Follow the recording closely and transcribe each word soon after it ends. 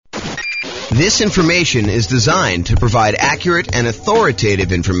This information is designed to provide accurate and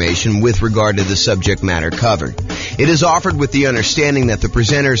authoritative information with regard to the subject matter covered. It is offered with the understanding that the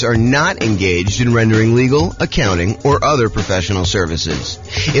presenters are not engaged in rendering legal, accounting, or other professional services.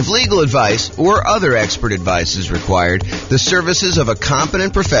 If legal advice or other expert advice is required, the services of a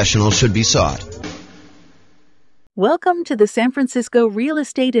competent professional should be sought. Welcome to the San Francisco Real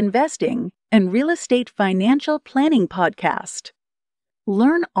Estate Investing and Real Estate Financial Planning Podcast.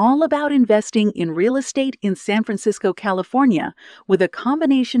 Learn all about investing in real estate in San Francisco, California, with a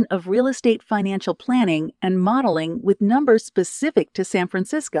combination of real estate financial planning and modeling with numbers specific to San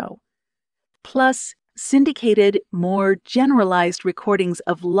Francisco. Plus, syndicated, more generalized recordings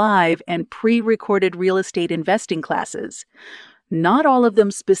of live and pre-recorded real estate investing classes. Not all of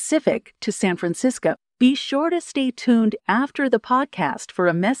them specific to San Francisco. Be sure to stay tuned after the podcast for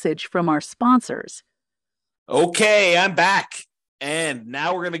a message from our sponsors. Okay, I'm back. And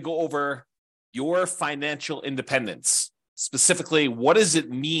now we're going to go over your financial independence. Specifically, what does it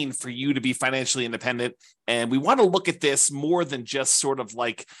mean for you to be financially independent? And we want to look at this more than just sort of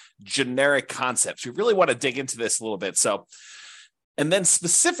like generic concepts. We really want to dig into this a little bit. And then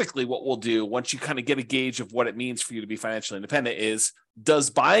specifically what we'll do once you kind of get a gauge of what it means for you to be financially independent is,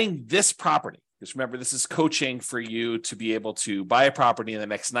 does buying this property, because remember, this is coaching for you to be able to buy a property in the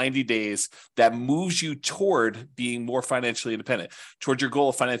next 90 days that moves you toward being more financially independent, toward your goal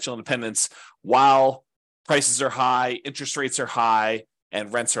of financial independence while prices are high, interest rates are high,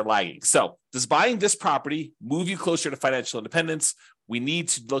 and rents are lagging. So does buying this property move you closer to financial independence? We need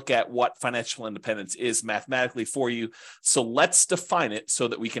to look at what financial independence is mathematically for you. So let's define it so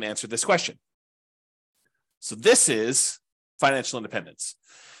that we can answer this question. So this is financial independence.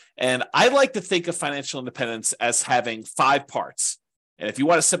 And I like to think of financial independence as having 5 parts. And if you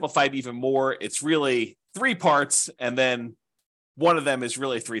want to simplify it even more, it's really 3 parts. And then one of them is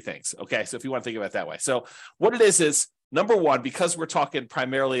really 3 things. Okay. So if you want to think about it that way. So what it is number one, because we're talking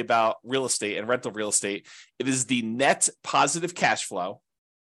primarily about real estate and rental real estate, it is the net positive cash flow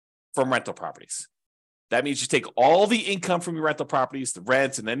from rental properties. That means you take all the income from your rental properties, the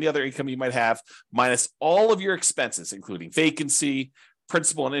rent, and any other income you might have, minus all of your expenses, including vacancy,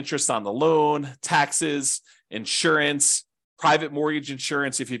 principal and interest on the loan, taxes, insurance, private mortgage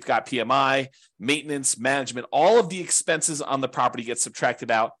insurance if you've got PMI, maintenance, management, all of the expenses on the property get subtracted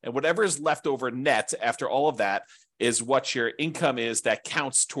out. And whatever is left over net after all of that is what your income is that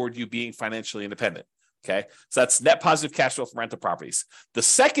counts toward you being financially independent. Okay, so that's net positive cash flow from rental properties. The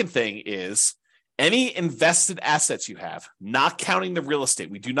second thing is any invested assets you have, not counting the real estate.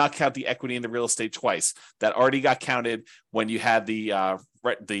 We do not count the equity in the real estate twice. That already got counted when you had the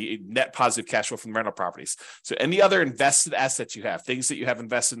net positive cash flow from rental properties. So any other invested assets you have, things that you have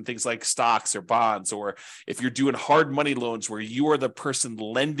invested in things like stocks or bonds, or if you're doing hard money loans where you are the person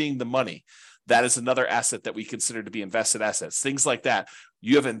lending the money, that is another asset that we consider to be invested assets. Things like that.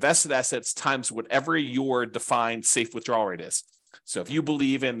 You have invested assets times whatever your defined safe withdrawal rate is. So if you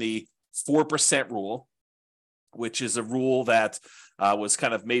believe in the 4% rule, which is a rule that was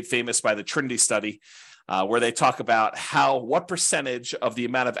kind of made famous by the Trinity study, where they talk about what percentage of the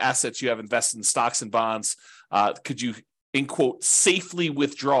amount of assets you have invested in stocks and bonds could you, in quote, safely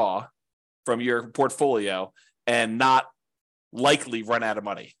withdraw from your portfolio and not likely run out of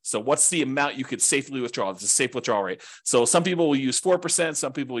money. So what's the amount you could safely withdraw? It's a safe withdrawal rate. So some people will use 4%,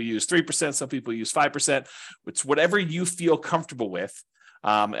 some people will use 3%, some people use 5%. It's whatever you feel comfortable with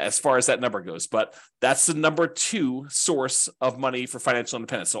as far as that number goes. But that's the number 2 source of money for financial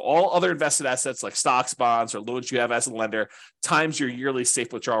independence. So all other invested assets like stocks, bonds, or loans you have as a lender times your yearly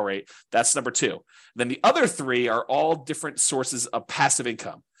safe withdrawal rate, that's number 2. Then the other 3 are all different sources of passive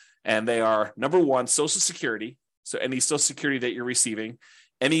income. And they are, number 1, Social Security. So any Social Security that you're receiving,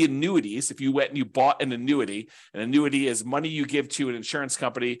 any annuities. If you went and you bought an annuity is money you give to an insurance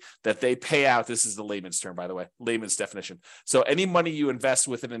company that they pay out. This is the layman's term, by the way, layman's definition. So any money you invest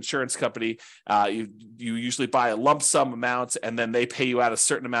with an insurance company, you usually buy a lump sum amount, and then they pay you out a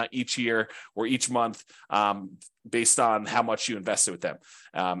certain amount each year or each month based on how much you invested with them.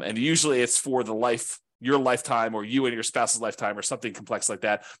 And usually it's for your lifetime or you and your spouse's lifetime or something complex like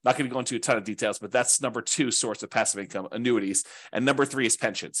that. I'm not going to go into a ton of details, but that's number 2 source of passive income, annuities. And number 3 is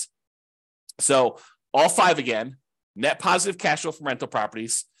pensions. So all 5 again, net positive cash flow from rental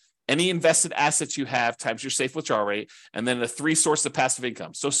properties, any invested assets you have times your safe withdrawal rate, and then the 3 sources of passive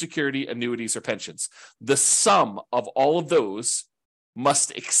income, Social Security, annuities, or pensions. The sum of all of those must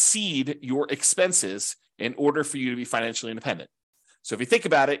exceed your expenses in order for you to be financially independent. So if you think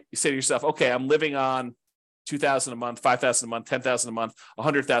about it, you say to yourself, okay, I'm living on $2,000 a month, $5,000 a month, $10,000 a month,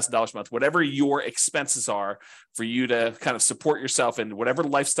 $100,000 a month, whatever your expenses are for you to kind of support yourself and whatever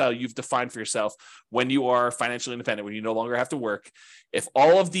lifestyle you've defined for yourself when you are financially independent, when you no longer have to work. If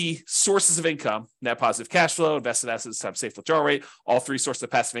all of the sources of income, net positive cash flow, invested assets times safe withdrawal rate, all three sources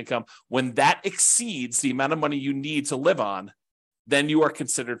of passive income, when that exceeds the amount of money you need to live on, then you are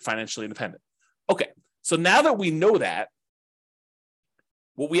considered financially independent. Okay, so now that we know that,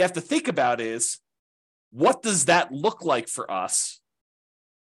 what we have to think about is, what does that look like for us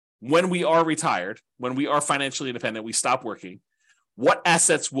when we are retired, when we are financially independent, we stop working? What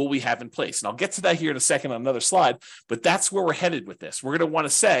assets will we have in place? And I'll get to that here in a second on another slide, but that's where we're headed with this. We're going to want to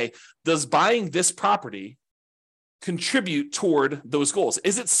say, does buying this property contribute toward those goals?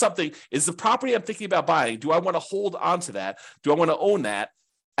 Is the property I'm thinking about buying, do I want to hold on to that? Do I want to own that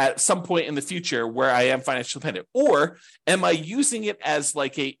at some point in the future where I am financially independent? Or am I using it as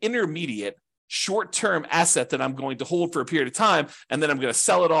like a intermediate short-term asset that I'm going to hold for a period of time, and then I'm going to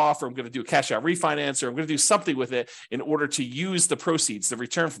sell it off, or I'm going to do a cash out refinance, or I'm going to do something with it in order to use the proceeds, the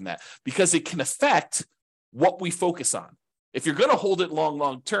return from that, because it can affect what we focus on. If you're going to hold it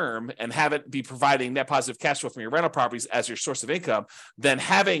long term and have it be providing net positive cash flow from your rental properties as your source of income, then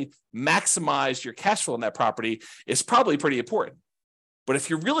having maximized your cash flow in that property is probably pretty important. But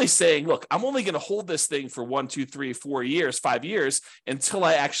if you're really saying, look, I'm only going to hold this thing for 1, 2, 3, 4 years, 5 years until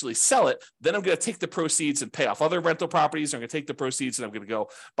I actually sell it, then I'm going to take the proceeds and pay off other rental properties. I'm going to take the proceeds and I'm going to go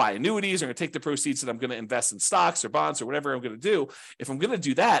buy annuities. I'm going to take the proceeds and I'm going to invest in stocks or bonds or whatever I'm going to do. If I'm going to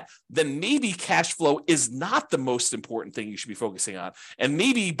do that, then maybe cash flow is not the most important thing you should be focusing on. And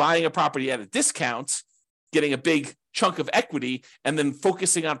maybe buying a property at a discount, getting a big chunk of equity, and then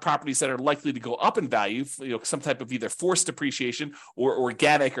focusing on properties that are likely to go up in value, some type of either forced appreciation or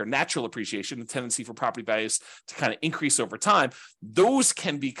organic or natural appreciation, the tendency for property values to kind of increase over time, those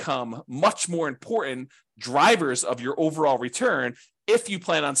can become much more important drivers of your overall return if you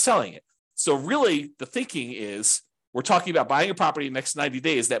plan on selling it. So really, the thinking is, we're talking about buying a property in the next 90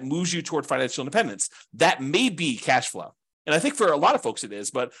 days that moves you toward financial independence. That may be cash flow. And I think for a lot of folks it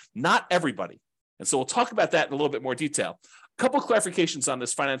is, but not everybody. And so we'll talk about that in a little bit more detail. A couple of clarifications on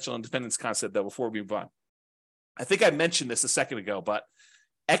this financial independence concept, though, before we move on. I think I mentioned this a second ago, but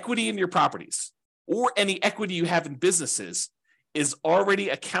equity in your properties or any equity you have in businesses is already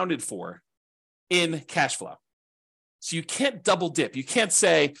accounted for in cash flow. So you can't double dip. You can't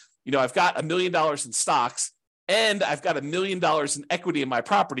say, I've got $1 million in stocks and I've got $1 million in equity in my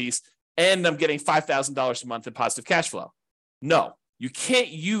properties and I'm getting $5,000 a month in positive cash flow. No. You can't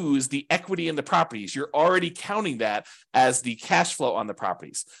use the equity in the properties. You're already counting that as the cash flow on the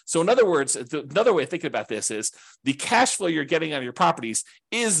properties. So in other words, another way of thinking about this is the cash flow you're getting on your properties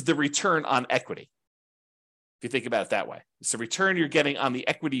is the return on equity. If you think about it that way, it's the return you're getting on the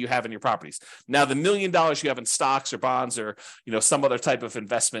equity you have in your properties. Now, the $1 million you have in stocks or bonds or some other type of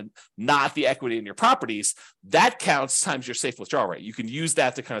investment, not the equity in your properties, that counts times your safe withdrawal rate. You can use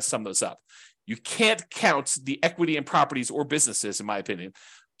that to kind of sum those up. You can't count the equity in properties or businesses, in my opinion,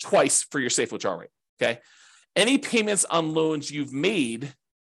 twice for your safe withdrawal rate, okay? Any payments on loans you've made,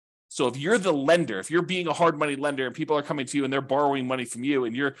 so if you're the lender, if you're being a hard money lender and people are coming to you and they're borrowing money from you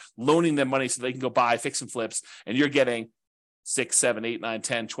and you're loaning them money so they can go buy fix and flips and you're getting 6, 7, 8, 9,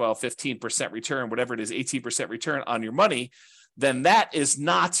 10, 12, 15% return, whatever it is, 18% return on your money, then that is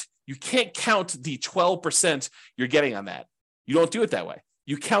not, you can't count the 12% you're getting on that. You don't do it that way.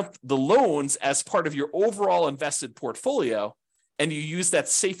 You count the loans as part of your overall invested portfolio, and you use that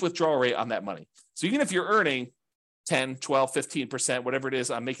safe withdrawal rate on that money. So even if you're earning 10, 12, 15%, whatever it is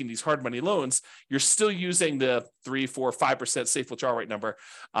on making these hard money loans, you're still using the 3, 4, 5% safe withdrawal rate number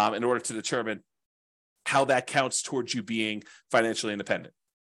in order to determine how that counts towards you being financially independent.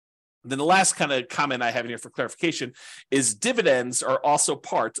 Then the last kind of comment I have in here for clarification is dividends are also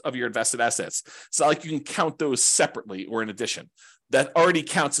part of your invested assets. So like you can count those separately or in addition. That already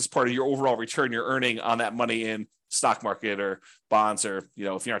counts as part of your overall return you're earning on that money in stock market or bonds, or,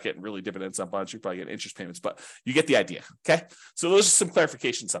 if you're not getting really dividends on bonds, you're probably getting interest payments, but you get the idea. Okay. So those are some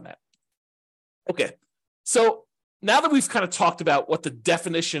clarifications on that. Okay. So now that we've kind of talked about what the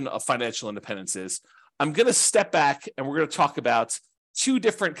definition of financial independence is, I'm going to step back and we're going to talk about two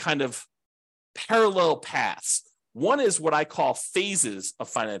different kind of parallel paths. One is what I call phases of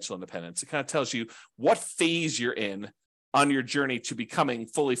financial independence. It kind of tells you what phase you're in on your journey to becoming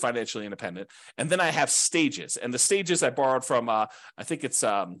fully financially independent. And then I have stages. And the stages I borrowed from, I think it's,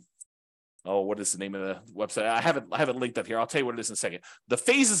 what is the name of the website? I haven't linked that here. I'll tell you what it is in a second. The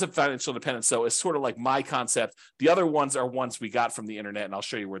phases of financial independence, though, is sort of like my concept. The other ones are ones we got from the internet, and I'll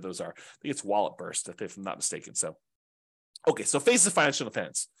show you where those are. I think it's Wallet Burst, if I'm not mistaken. So, okay, so phases of financial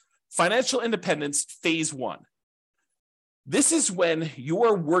independence. financial independence phase one. This is when you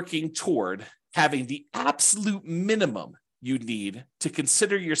are working toward having the absolute minimum you need to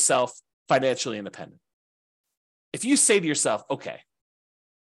consider yourself financially independent. If you say to yourself, okay,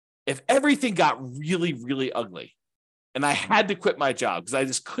 if everything got really, really ugly and I had to quit my job because I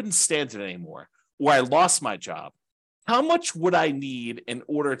just couldn't stand it anymore, or I lost my job, how much would I need in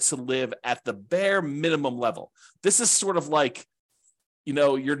order to live at the bare minimum level? This is sort of like,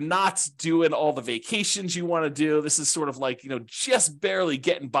 you're not doing all the vacations you want to do. This is sort of like, just barely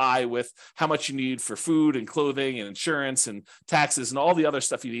getting by with how much you need for food and clothing and insurance and taxes and all the other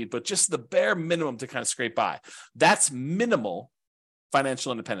stuff you need, but just the bare minimum to kind of scrape by. That's minimal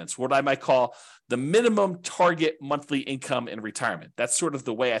financial independence, what I might call the minimum target monthly income in retirement. That's sort of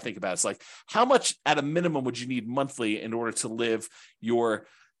the way I think about it. It's like, how much at a minimum would you need monthly in order to live your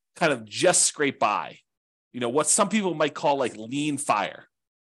kind of just scrape by? What some people might call like lean financial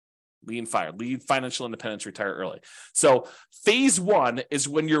independence, retire early. So phase one is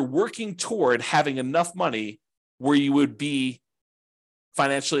when you're working toward having enough money where you would be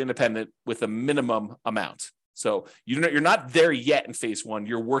financially independent with a minimum amount. So you're not there yet in phase one.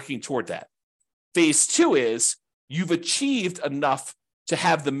 You're working toward that. Phase two is you've achieved enough to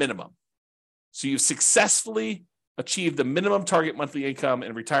have the minimum. So you've successfully achieved the minimum target monthly income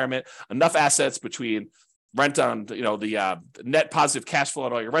in retirement, enough assets between rent on, the net positive cash flow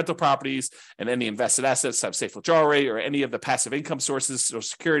on all your rental properties and any invested assets have safe withdrawal rate or any of the passive income sources, Social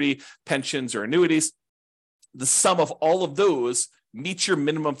Security, pensions, or annuities. The sum of all of those meets your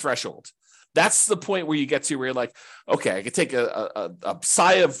minimum threshold. That's the point where you get to where you're like, okay, I can take a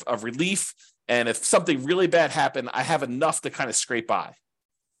sigh of relief. And if something really bad happened, I have enough to kind of scrape by.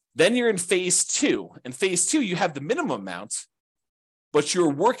 Then you're in phase two. In phase two, you have the minimum amount, but you're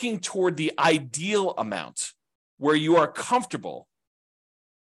working toward the ideal amount where you are comfortable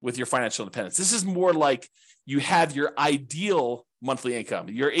with your financial independence. This is more like you have your ideal monthly income.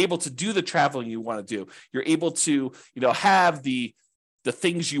 You're able to do the traveling you want to do. You're able to, have the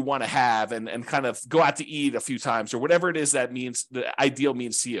things you want to have and kind of go out to eat a few times or whatever it is that means the ideal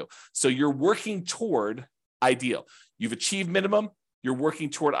means to you. So you're working toward ideal. You've achieved minimum. You're working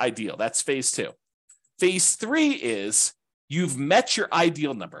toward ideal. That's phase two. Phase three is you've met your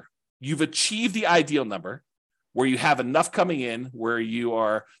ideal number. You've achieved the ideal number where you have enough coming in, where you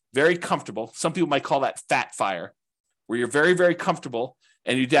are very comfortable. Some people might call that fat fire, where you're very, very comfortable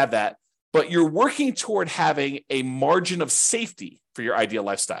and you have that, but you're working toward having a margin of safety for your ideal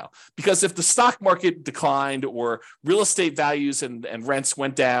lifestyle. Because if the stock market declined or real estate values and rents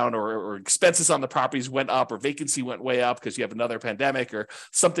went down or expenses on the properties went up or vacancy went way up because you have another pandemic or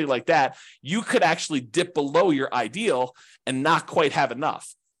something like that, you could actually dip below your ideal and not quite have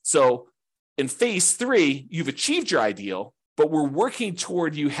enough. So in phase three, you've achieved your ideal, but we're working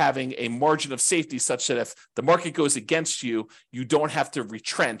toward you having a margin of safety such that if the market goes against you, you don't have to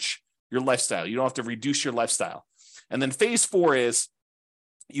retrench your lifestyle. You don't have to reduce your lifestyle. And then phase four is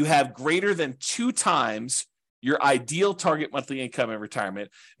you have greater than 2 times your ideal target monthly income in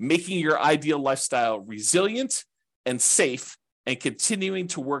retirement, making your ideal lifestyle resilient and safe and continuing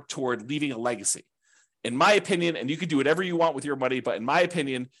to work toward leaving a legacy. In my opinion, and you can do whatever you want with your money, but in my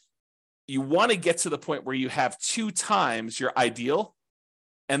opinion, you want to get to the point where you have 2 times your ideal.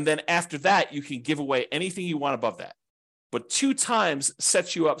 And then after that, you can give away anything you want above that. But 2 times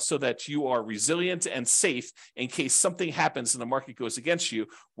sets you up so that you are resilient and safe in case something happens and the market goes against you,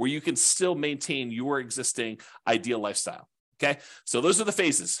 where you can still maintain your existing ideal lifestyle. Okay. So those are the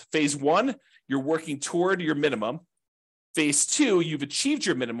phases. Phase 1, you're working toward your minimum. Phase 2, you've achieved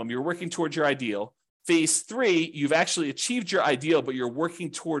your minimum. You're working toward your ideal. Phase 3, you've actually achieved your ideal, but you're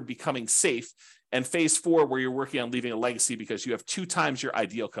working toward becoming safe. And phase 4, where you're working on leaving a legacy because you have 2 times your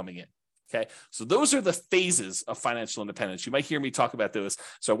ideal coming in. Okay, so those are the phases of financial independence. You might hear me talk about those.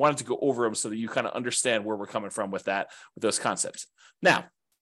 So I wanted to go over them so that you kind of understand where we're coming from with those concepts. Now,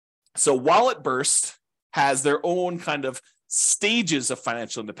 so Wallet Burst has their own kind of stages of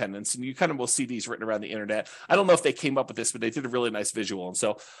financial independence, and you kind of will see these written around the internet. I don't know if they came up with this, but they did a really nice visual, and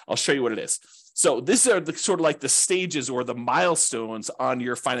so I'll show you what it is. So these are the sort of like the stages or the milestones on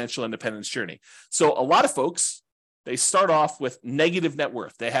your financial independence journey. So a lot of folks, they start off with negative net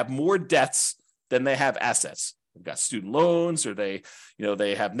worth. They have more debts than they have assets. They've got student loans, or they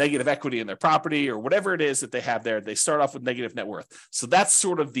have negative equity in their property, or whatever it is that they have there. They start off with negative net worth. So that's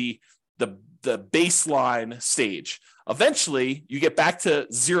sort of the baseline stage. Eventually, you get back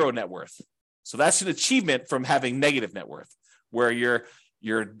to 0 net worth. So that's an achievement from having negative net worth, where your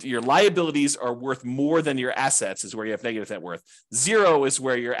liabilities are worth more than your assets, is where you have negative net worth. 0 is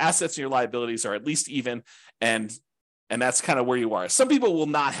where your assets and your liabilities are at least even, and And that's kind of where you are. Some people will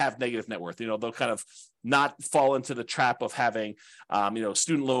not have negative net worth. They'll kind of not fall into the trap of having,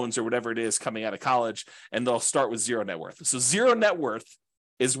 student loans or whatever it is coming out of college, and they'll start with zero net worth. So zero net worth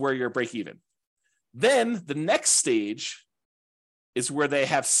is where you're break even. Then the next stage is where they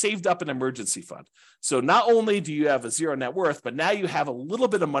have saved up an emergency fund. So not only do you have a zero net worth, but now you have a little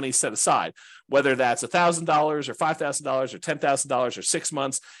bit of money set aside, whether that's $1,000 or $5,000 or $10,000 or 6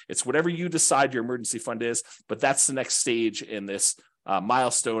 months. It's whatever you decide your emergency fund is, but that's the next stage in this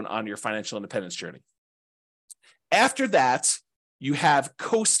milestone on your financial independence journey. After that, you have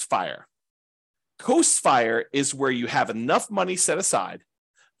Coast Fire. Coast Fire is where you have enough money set aside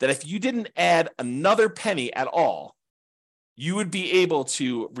that if you didn't add another penny at all, you would be able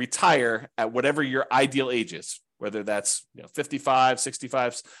to retire at whatever your ideal age is, whether that's 55,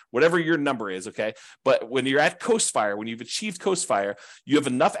 65, whatever your number is, okay? But when you're at Coast Fire, when you've achieved Coast Fire, you have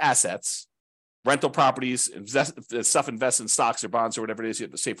enough assets, rental properties, stuff invested in stocks or bonds or whatever it is, you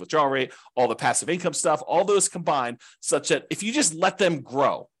have the safe withdrawal rate, all the passive income stuff, all those combined, such that if you just let them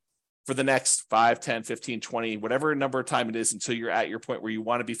grow for the next 5, 10, 15, 20, whatever number of time it is until you're at your point where you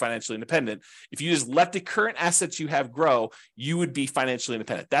want to be financially independent, if you just let the current assets you have grow, you would be financially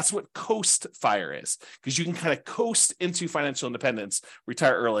independent. That's what Coast Fire is, because you can kind of coast into financial independence,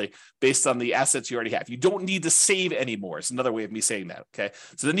 retire early based on the assets you already have. You don't need to save anymore. It's another way of me saying that, okay?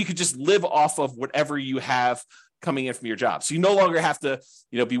 So then you could just live off of whatever you have coming in from your job. So you no longer have to,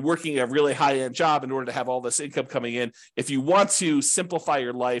 be working a really high-end job in order to have all this income coming in. If you want to simplify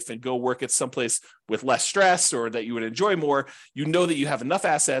your life and go work at someplace with less stress or that you would enjoy more, you know that you have enough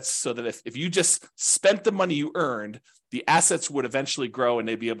assets so that if you just spent the money you earned, the assets would eventually grow and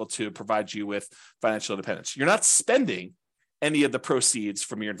they'd be able to provide you with financial independence. You're not spending any of the proceeds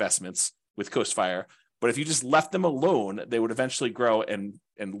from your investments with Coast Fire, but if you just left them alone, they would eventually grow and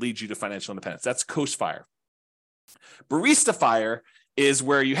lead you to financial independence. That's Coast Fire. Barista Fire is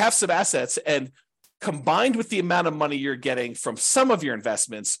where you have some assets, and combined with the amount of money you're getting from some of your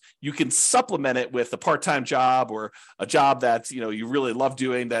investments, you can supplement it with a part-time job or a job that you really love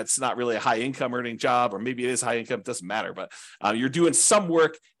doing that's not really a high income earning job, or maybe it is high income, it doesn't matter, but you're doing some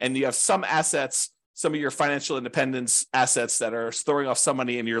work and you have some assets, some of your financial independence assets that are throwing off some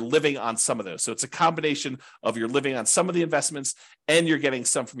money, and you're living on some of those. So it's a combination of you're living on some of the investments and you're getting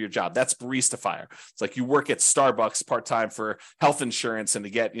some from your job. That's Barista Fire. It's like you work at Starbucks part-time for health insurance and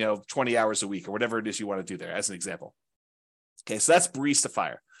to get 20 hours a week or whatever it is you want to do there, as an example. Okay, so that's Barista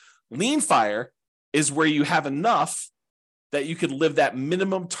Fire. Lean Fire is where you have enough that you could live that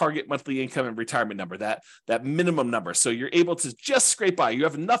minimum target monthly income and retirement number, that minimum number. So you're able to just scrape by. You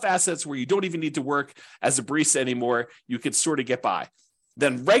have enough assets where you don't even need to work as a barista anymore. You could sort of get by.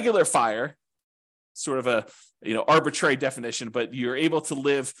 Then regular Fire, sort of a arbitrary definition, but you're able to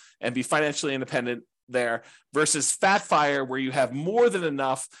live and be financially independent there, versus Fat Fire, where you have more than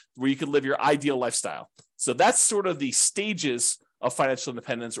enough where you can live your ideal lifestyle. So that's sort of the stages of financial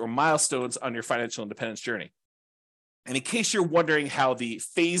independence or milestones on your financial independence journey. And in case you're wondering how the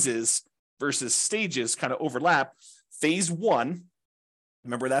phases versus stages kind of overlap, phase 1,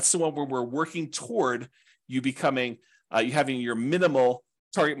 remember that's the one where we're working toward you becoming, you having your minimal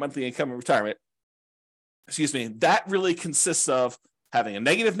target monthly income in retirement. That really consists of having a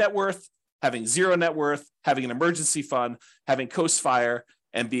negative net worth, having zero net worth, having an emergency fund, having Coast Fire,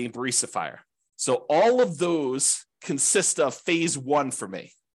 and being Barista Fire. So all of those consist of phase 1 for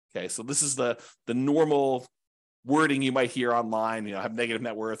me. Okay, so this is the normal wording you might hear online, have negative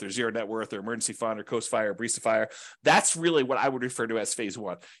net worth or zero net worth or emergency fund or Coast Fire or Barista Fire. That's really what I would refer to as phase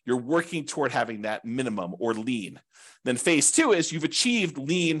 1. You're working toward having that minimum or lean. Then phase 2 is you've achieved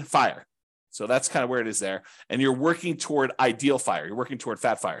lean fire. So that's kind of where it is there. And you're working toward ideal fire. You're working toward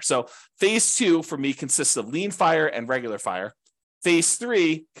fat fire. So phase 2 for me consists of lean fire and regular fire. Phase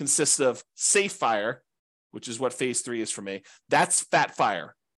 3 consists of safe fire, which is what phase 3 is for me. That's fat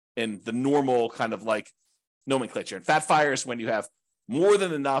fire in the normal kind of like nomenclature. And fat fire is when you have more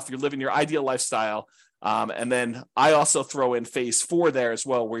than enough, you're living your ideal lifestyle. And then I also throw in phase 4 there as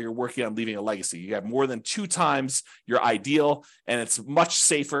well, where you're working on leaving a legacy. You have more than 2 times your ideal, and it's much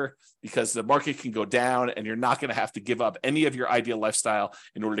safer because the market can go down and you're not going to have to give up any of your ideal lifestyle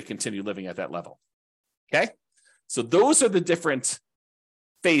in order to continue living at that level. Okay. So those are the different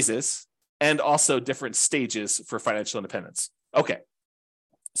phases and also different stages for financial independence. Okay.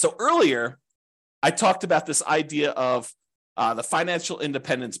 So earlier, I talked about this idea of the financial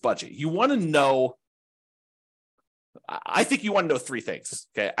independence budget. You want to know, I think you want to know 3 things.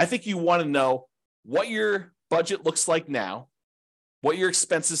 Okay. I think you want to know what your budget looks like now, what your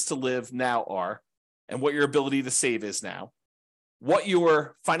expenses to live now are, and what your ability to save is now, what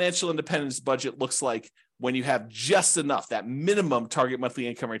your financial independence budget looks like when you have just enough, that minimum target monthly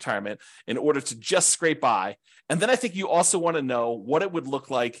income retirement in order to just scrape by. And then I think you also want to know what it would look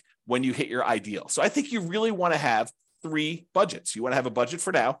like when you hit your ideal. So I think you really want to have 3 budgets. You want to have a budget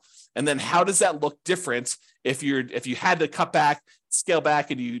for now. And then how does that look different if you had to cut back, scale back,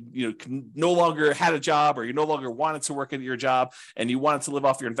 and you no longer had a job, or you no longer wanted to work at your job and you wanted to live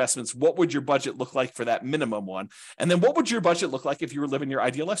off your investments? What would your budget look like for that minimum one? And then what would your budget look like if you were living your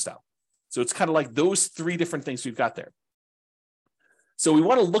ideal lifestyle? So it's kind of like those 3 different things we've got there. So we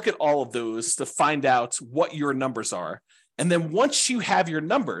want to look at all of those to find out what your numbers are. And then once you have your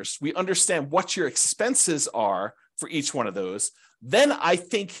numbers, we understand what your expenses are for each one of those. Then I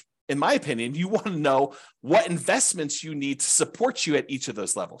think, in my opinion, you want to know what investments you need to support you at each of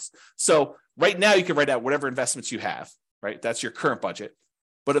those levels. So right now you can write out whatever investments you have, right? That's your current budget.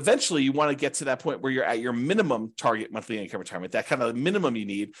 But eventually you want to get to that point where you're at your minimum target monthly income retirement, that kind of minimum you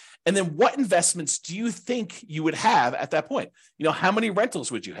need. And then what investments do you think you would have at that point? How many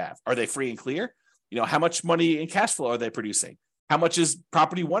rentals would you have? Are they free and clear? How much money in cash flow are they producing? How much is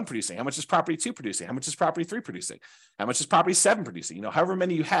property 1 producing? How much is property 2 producing? How much is property 3 producing? How much is property 7 producing? However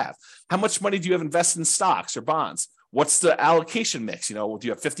many you have. How much money do you have invested in stocks or bonds? What's the allocation mix? Do you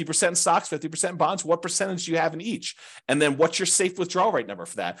have 50% in stocks, 50% in bonds? What percentage do you have in each? And then what's your safe withdrawal rate number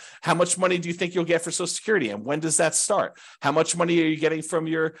for that? How much money do you think you'll get for Social Security? And when does that start? How much money are you getting from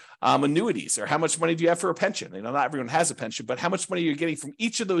your annuities? Or how much money do you have for a pension? Not everyone has a pension, but how much money are you getting from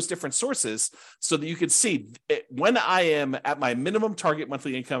each of those different sources so that you can see when I am at my minimum target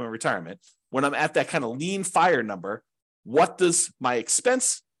monthly income in retirement, when I'm at that kind of lean fire number, what does my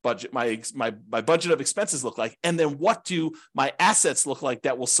expense budget, my budget of expenses look like? And then what do my assets look like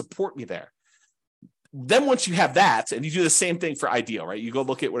that will support me there? Then once you have that, and you do the same thing for ideal, right? You go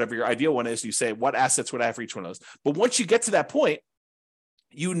look at whatever your ideal one is, you say, what assets would I have for each one of those? But once you get to that point,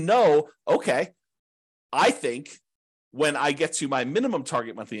 okay, I think when I get to my minimum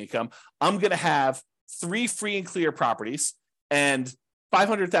target monthly income, I'm going to have 3 free and clear properties and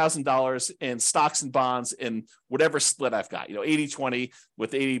 $500,000 in stocks and bonds in whatever split I've got, 80-20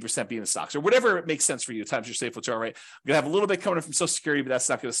 with 80% being in stocks, or whatever makes sense for you times your safe withdrawal rate. I'm going to have a little bit coming in from Social Security, but that's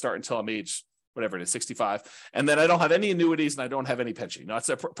not going to start until I'm age, whatever it is, 65. And then I don't have any annuities and I don't have any pension. It's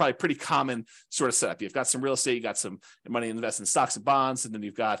a probably pretty common sort of setup. You've got some real estate, you got some money invested in stocks and bonds, and then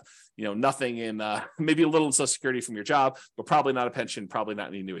you've got, nothing in maybe a little in Social Security from your job, but probably not a pension, probably not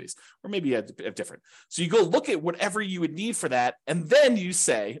any annuities, or maybe a different. So you go look at whatever you would need for that. And then you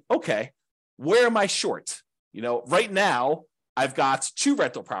say, okay, where am I short? Right now I've got 2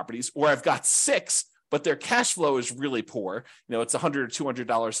 rental properties, or I've got 6, but their cash flow is really poor. It's $100 or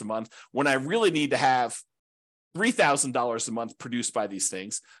 $200 a month when I really need to have $3,000 a month produced by these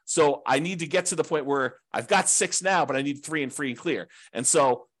things. So I need to get to the point where I've got 6 now, but I need 3 and free and clear. And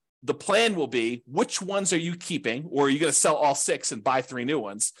so the plan will be, which ones are you keeping, or are you going to sell all 6 and buy 3 new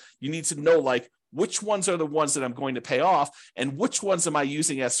ones? You need to know, which ones are the ones that I'm going to pay off, and which ones am I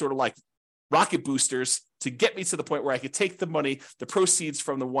using as sort of like rocket boosters to get me to the point where I could take the money, the proceeds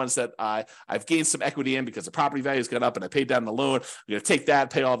from the ones that I've gained some equity in because the property value has gone up and I paid down the loan. I'm going to take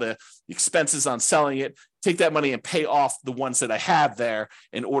that, pay all the expenses on selling it, take that money and pay off the ones that I have there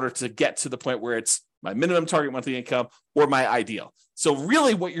in order to get to the point where it's my minimum target monthly income or my ideal. So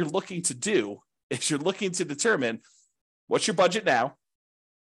really what you're looking to do is you're looking to determine what's your budget now,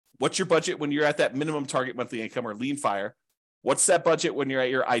 what's your budget when you're at that minimum target monthly income or lean fire, what's that budget when you're at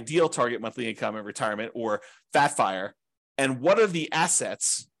your ideal target monthly income in retirement or fat fire, and what are the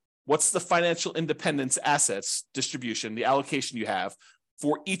assets, what's the financial independence assets distribution, the allocation you have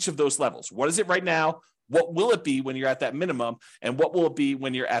for each of those levels. What is it right now? What will it be when you're at that minimum? And what will it be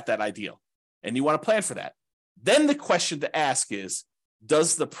when you're at that ideal? And you want to plan for that. Then the question to ask is,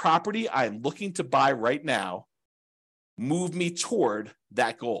 does the property I'm looking to buy right now move me toward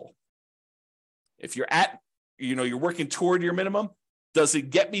that goal? If you're at, you're working toward your minimum, does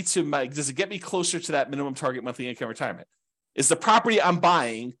it get me closer to that minimum target monthly income retirement? Is the property I'm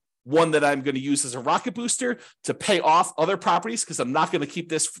buying one that I'm going to use as a rocket booster to pay off other properties because I'm not going to keep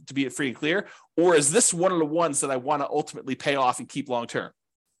this to be free and clear? Or is this one of the ones that I want to ultimately pay off and keep long-term?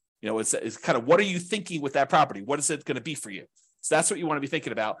 It's kind of, what are you thinking with that property? What is it going to be for you? So that's what you want to be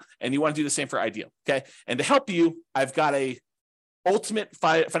thinking about. And you want to do the same for ideal. Okay. And to help you, I've got a ultimate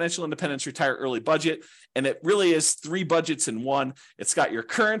financial independence retire early budget. And it really is 3 budgets in one. It's got your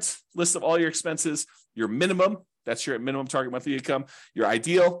current list of all your expenses, your minimum, that's your minimum target monthly income, your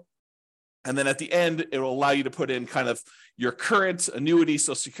ideal. And then at the end, it will allow you to put in kind of your current annuity,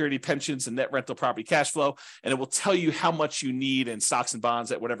 Social Security, pensions, and net rental property cash flow. And it will tell you how much you need in stocks and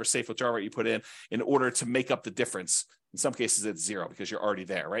bonds at whatever safe withdrawal rate you put in order to make up the difference In some cases, it's zero because you're already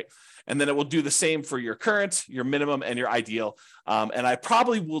there, right? And then it will do the same for your current, your minimum, and your ideal. And I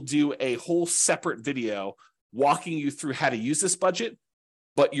probably will do a whole separate video walking you through how to use this budget.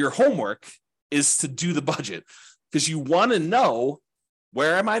 But your homework is to do the budget because you want to know,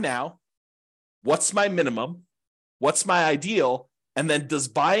 where am I now? What's my minimum? What's my ideal? And then does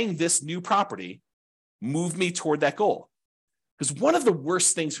buying this new property move me toward that goal? Because one of the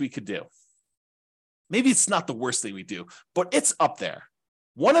worst things we could do, maybe it's not the worst thing we do, but it's up there.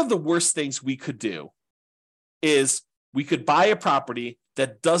 One of the worst things we could do is we could buy a property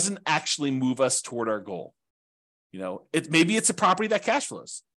that doesn't actually move us toward our goal. Maybe it's a property that cash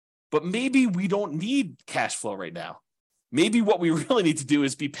flows, but maybe we don't need cash flow right now. Maybe what we really need to do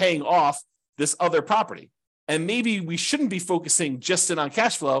is be paying off this other property. And maybe we shouldn't be focusing just in on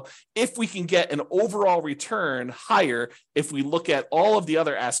cash flow if we can get an overall return higher if we look at all of the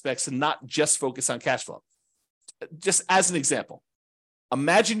other aspects and not just focus on cash flow. Just as an example,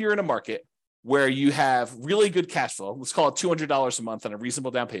 imagine you're in a market where you have really good cash flow. Let's call it $200 a month on a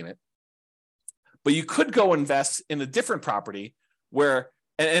reasonable down payment. But you could go invest in a different property where,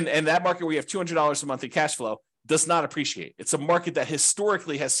 and that market where you have $200 a month in cash flow does not appreciate. It's a market that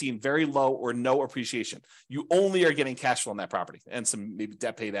historically has seen very low or no appreciation. You only are getting cash flow on that property and some maybe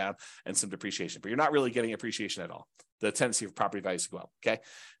debt pay down and some depreciation, but you're not really getting appreciation at all. The tendency of property values to go up. Okay.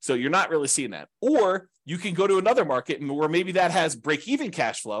 So you're not really seeing that. Or you can go to another market where maybe that has break-even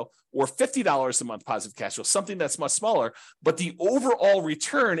cash flow or $50 a month positive cash flow, something that's much smaller, but the overall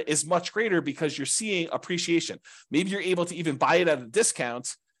return is much greater because you're seeing appreciation. Maybe you're able to even buy it at a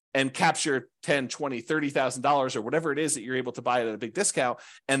discount and capture $10,000, $20,000, $30,000 or whatever it is that you're able to buy it at a big discount.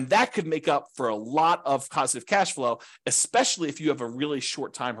 And that could make up for a lot of positive cash flow, especially if you have a really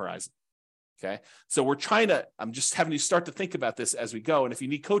short time horizon. Okay. So I'm just having you start to think about this as we go. And if you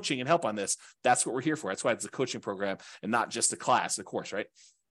need coaching and help on this, that's what we're here for. That's why it's a coaching program and not just a class, a course, right?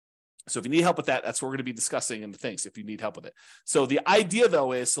 So if you need help with that, that's what we're going to be discussing in the things if you need help with it. So the idea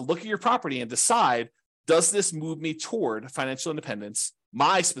though is to look at your property and decide, does this move me toward financial independence,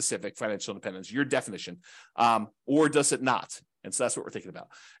 my specific financial independence, your definition, or does it not? And so that's what we're thinking about.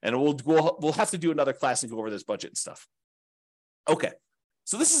 And we'll have to do another class and go over this budget and stuff. Okay.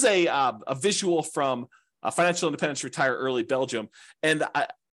 So this is a visual from Financial Independence Retire Early Belgium. And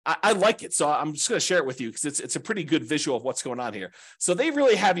I like it. So I'm just going to share it with you because it's a pretty good visual of what's going on here. So they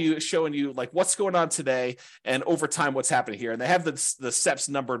really have you showing you like what's going on today and over time what's happening here. And they have the steps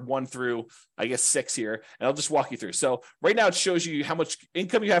numbered 1 through, I guess, 6 here. And I'll just walk you through. So right now it shows you how much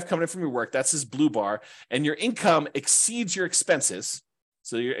income you have coming in from your work. That's this blue bar. And your income exceeds your expenses.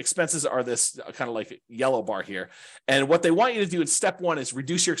 So your expenses are this kind of like yellow bar here. And what they want you to do in step 1 is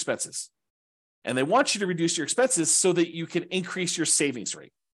reduce your expenses. And they want you to reduce your expenses so that you can increase your savings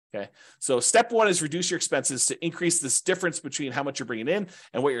rate. Okay. So step 1 is reduce your expenses to increase this difference between how much you're bringing in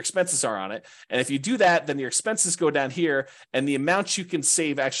and what your expenses are on it. And if you do that, then your expenses go down here and the amount you can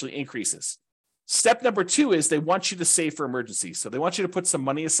save actually increases. Step number 2 is they want you to save for emergencies. So they want you to put some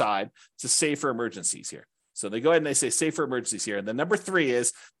money aside to save for emergencies here. So they go ahead and they say save for emergencies here. And then number 3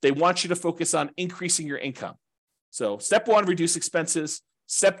 is they want you to focus on increasing your income. So step 1, reduce expenses.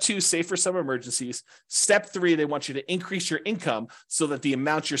 Step 2, save for some emergencies. Step 3, they want you to increase your income so that the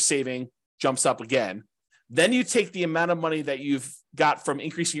amount you're saving jumps up again. Then you take the amount of money that you've got from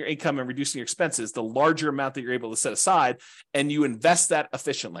increasing your income and reducing your expenses, the larger amount that you're able to set aside, and you invest that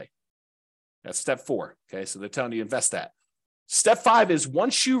efficiently. That's step 4. Okay, so they're telling you invest that. Step 5 is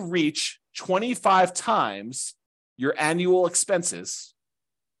once you reach 25 times your annual expenses,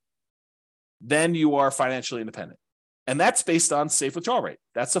 then you are financially independent. And that's based on safe withdrawal rate.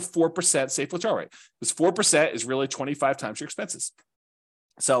 That's a 4% safe withdrawal rate. Because 4% is really 25 times your expenses.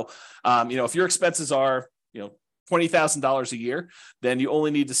 So, if your expenses are, $20,000 a year, then you only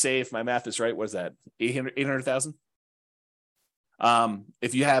need to save, my math is right, what is that, 800,000?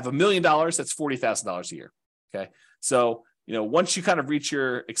 If you have $1 million, that's $40,000 a year. Okay. So, once you kind of reach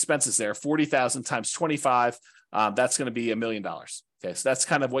your expenses there, 40,000 times 25, that's going to be $1 million. Okay, so that's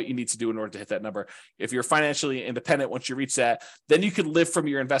kind of what you need to do in order to hit that number. If you're financially independent, once you reach that, then you can live from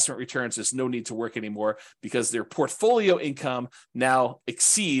your investment returns. There's no need to work anymore because their portfolio income now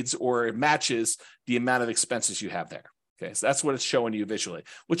exceeds or matches the amount of expenses you have there. Okay, so that's what it's showing you visually,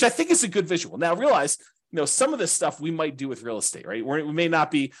 which I think is a good visual. Now realize, some of this stuff we might do with real estate, right? We may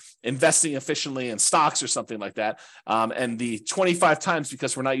not be investing efficiently in stocks or something like that. And the 25 times,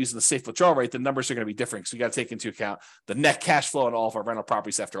 because we're not using the safe withdrawal rate, the numbers are going to be different. So you got to take into account the net cash flow on all of our rental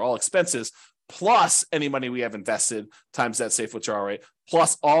properties after all expenses, plus any money we have invested times that safe withdrawal rate,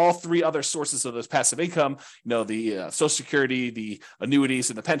 plus all three other sources of those passive income, the Social Security, the annuities,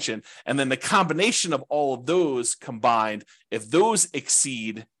 and the pension. And then the combination of all of those combined, if those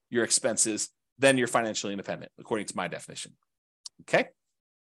exceed your expenses, then you're financially independent, according to my definition. Okay?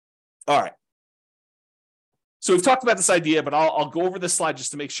 All right. So we've talked about this idea, but I'll go over this slide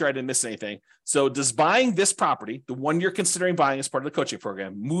just to make sure I didn't miss anything. So does buying this property, the one you're considering buying as part of the coaching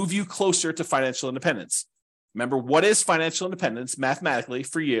program, move you closer to financial independence? Remember, what is financial independence mathematically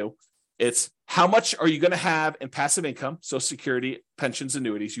for you? It's how much are you going to have in passive income, Social Security, pensions,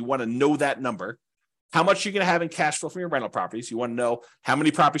 annuities. You want to know that number. How much you're going to have in cash flow from your rental properties. You want to know how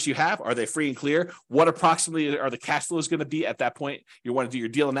many properties you have. Are they free and clear? What approximately are the cash flows going to be at that point? You want to do your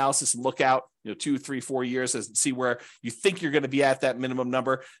deal analysis and look out 2, 3, 4 years and see where you think you're going to be at that minimum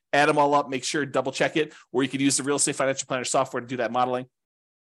number. Add them all up, make sure, double check it, or you could use the Real Estate Financial Planner software to do that modeling.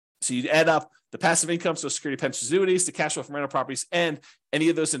 So you add up the passive income, Social Security, pensions, annuities, the cash flow from rental properties, and any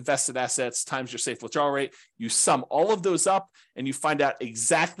of those invested assets times your safe withdrawal rate. You sum all of those up and you find out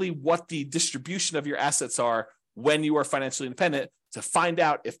exactly what the distribution of your assets are when you are financially independent to find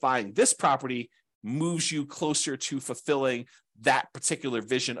out if buying this property moves you closer to fulfilling that particular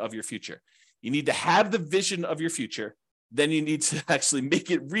vision of your future. You need to have the vision of your future. Then you need to actually make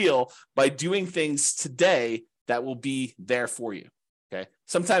it real by doing things today that will be there for you. Okay.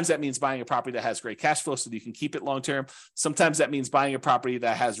 Sometimes that means buying a property that has great cash flow so that you can keep it long term. Sometimes that means buying a property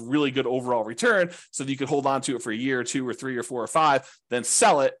that has really good overall return so that you can hold on to it for a year or 2 or 3 or 4 or 5, then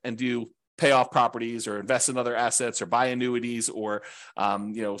sell it and do pay off properties or invest in other assets or buy annuities or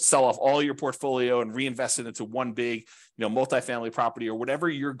sell off all your portfolio and reinvest it into one big multifamily property or whatever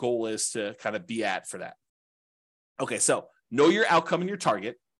your goal is to kind of be at for that. Okay, so know your outcome and your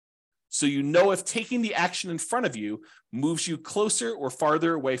target. So you know if taking the action in front of you moves you closer or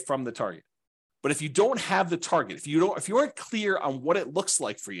farther away from the target. But if you don't have the target, if you aren't clear on what it looks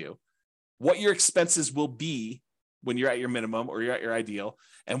like for you, what your expenses will be when you're at your minimum or you're at your ideal,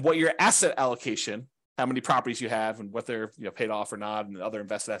 and what your asset allocation, how many properties you have and what they're paid off or not, and other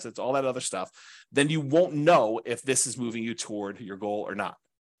invested assets, all that other stuff, then you won't know if this is moving you toward your goal or not.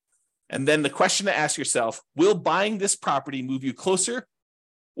 And then the question to ask yourself, will buying this property move you closer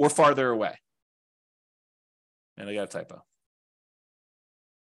or farther away? And I got a typo.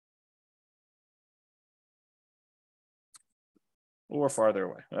 Or farther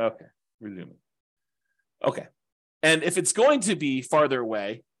away. Okay, resuming. Okay. And if it's going to be farther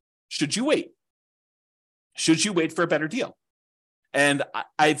away, should you wait? Should you wait for a better deal? And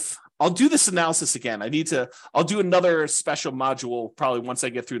I'll do this analysis again. I'll do another special module probably once I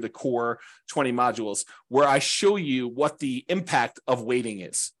get through the core 20 modules where I show you what the impact of waiting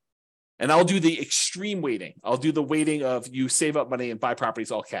is. And I'll do the extreme waiting. I'll do the waiting of you save up money and buy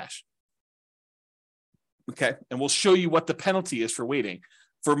properties all cash. Okay. And we'll show you what the penalty is for waiting.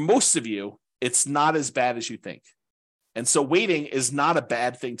 For most of you, it's not as bad as you think. And so waiting is not a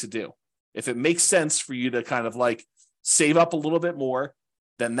bad thing to do. If it makes sense for you to kind of like save up a little bit more,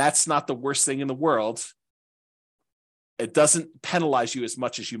 then that's not the worst thing in the world. It doesn't penalize you as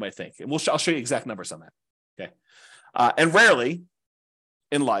much as you might think. And I'll show you exact numbers on that. Okay. And rarely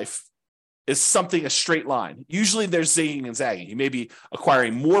in life is something a straight line. Usually there's zigging and zagging. You may be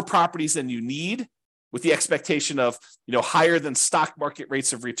acquiring more properties than you need with the expectation of, higher than stock market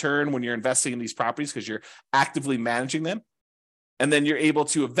rates of return when you're investing in these properties because you're actively managing them. And then you're able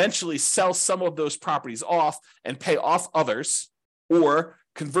to eventually sell some of those properties off and pay off others, or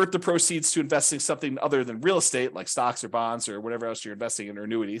convert the proceeds to investing something other than real estate, like stocks or bonds or whatever else you're investing in, or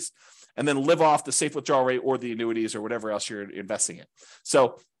annuities, and then live off the safe withdrawal rate or the annuities or whatever else you're investing in.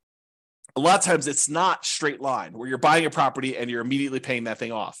 So a lot of times it's not straight line where you're buying a property and you're immediately paying that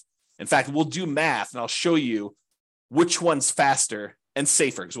thing off. In fact, we'll do math and I'll show you which one's faster and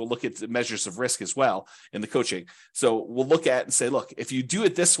safer, because we'll look at the measures of risk as well in the coaching. So we'll look at and say, look, if you do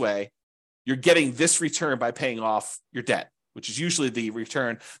it this way, you're getting this return by paying off your debt, which is usually the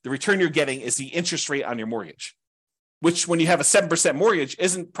return. The return you're getting is the interest rate on your mortgage, which when you have a 7% mortgage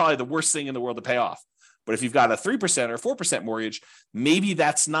isn't probably the worst thing in the world to pay off. But if you've got a 3% or 4% mortgage, maybe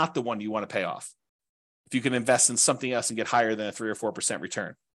that's not the one you want to pay off. If you can invest in something else and get higher than a 3 or 4%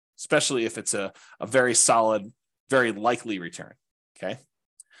 return, especially if it's a very solid, very likely return. Okay.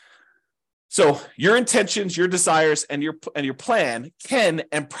 So your intentions, your desires, and your plan can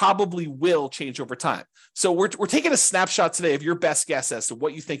and probably will change over time. So we're taking a snapshot today of your best guess as to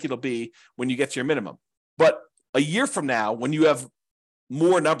what you think it'll be when you get to your minimum. But a year from now, when you have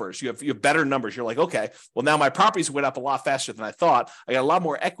more numbers, you have better numbers, you're like, okay, well, now my properties went up a lot faster than I thought. I got a lot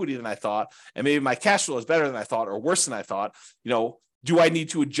more equity than I thought. And maybe my cash flow is better than I thought or worse than I thought. do I need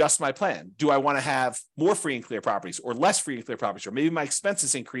to adjust my plan? Do I want to have more free and clear properties or less free and clear properties? Or maybe my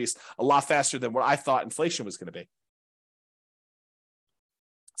expenses increased a lot faster than what I thought inflation was going to be.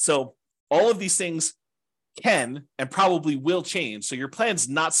 So all of these things can and probably will change. So your plan's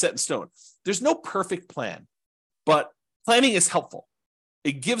not set in stone. There's no perfect plan, but planning is helpful.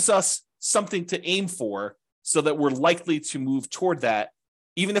 It gives us something to aim for so that we're likely to move toward that,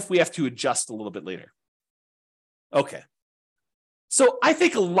 even if we have to adjust a little bit later. Okay. So I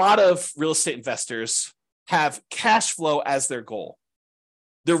think a lot of real estate investors have cash flow as their goal.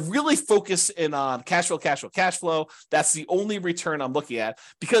 They're really focused in on cash flow, cash flow, cash flow. That's the only return I'm looking at,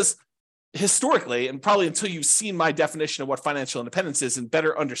 because historically, and probably until you've seen my definition of what financial independence is and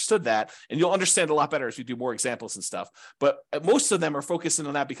better understood that, and you'll understand a lot better as we do more examples and stuff. But most of them are focusing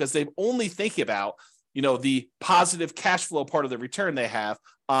on that because they only think about, the positive cash flow part of the return they have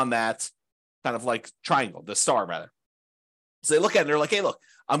on that kind of like triangle, the star rather. So they look at it and they're like, hey, look,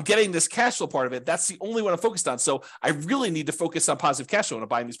 I'm getting this cash flow part of it. That's the only one I'm focused on. So I really need to focus on positive cash flow when I'm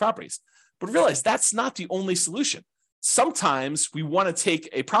buying these properties. But realize that's not the only solution. Sometimes we want to take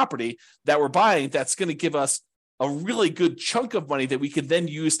a property that we're buying that's going to give us a really good chunk of money that we could then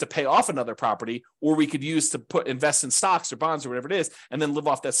use to pay off another property, or we could use to invest in stocks or bonds or whatever it is, and then live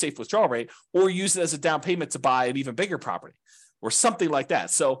off that safe withdrawal rate, or use it as a down payment to buy an even bigger property or something like that.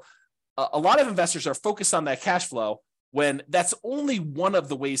 So a lot of investors are focused on that cash flow when that's only one of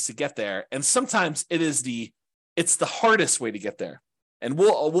the ways to get there. And sometimes it's the hardest way to get there. And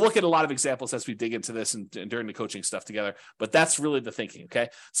we'll look at a lot of examples as we dig into this and during the coaching stuff together, but that's really the thinking, okay?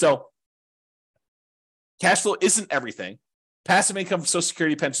 So cash flow isn't everything. Passive income from Social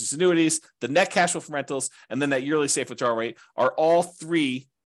Security, pensions, annuities, the net cash flow from rentals, and then that yearly safe withdrawal rate are all 3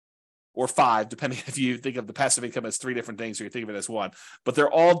 or 5, depending if you think of the passive income as 3 different things or you think of it as one, but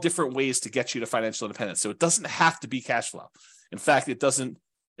they're all different ways to get you to financial independence. So it doesn't have to be cash flow. In fact, it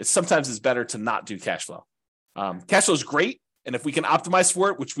sometimes is better to not do cash flow. Cash flow is great. And if we can optimize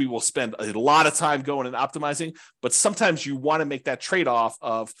for it, which we will spend a lot of time going and optimizing, but sometimes you want to make that trade-off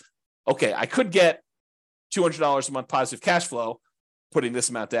of, okay, I could get $200 a month positive cash flow, putting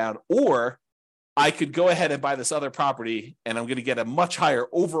this amount down, or I could go ahead and buy this other property and I'm going to get a much higher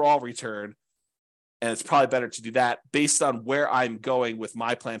overall return. And it's probably better to do that based on where I'm going with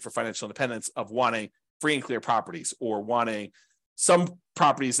my plan for financial independence of wanting free and clear properties, or wanting some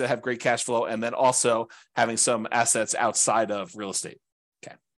properties that have great cash flow, and then also having some assets outside of real estate.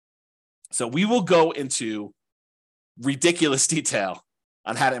 Okay. So we will go into ridiculous detail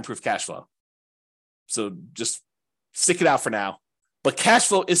on how to improve cash flow. So just stick it out for now. But cash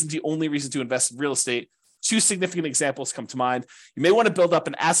flow isn't the only reason to invest in real estate. 2 significant examples come to mind. You may want to build up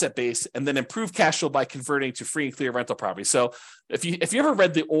an asset base and then improve cash flow by converting to free and clear rental property. So if you ever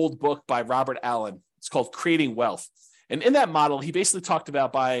read the old book by Robert Allen, it's called Creating Wealth. And in that model, he basically talked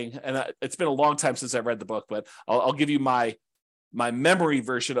about buying, and it's been a long time since I read the book, but I'll give you my memory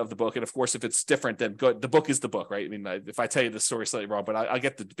version of the book. And of course, if it's different, then the book is the book, right? I mean, if I tell you the story slightly wrong, but I'll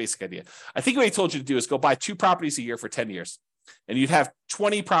get the basic idea. I think what he told you to do is go buy 2 properties a year for 10 years. And you'd have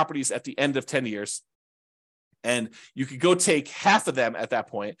 20 properties at the end of 10 years. And you could go take half of them at that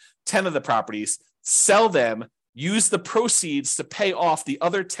point, 10 of the properties, sell them, use the proceeds to pay off the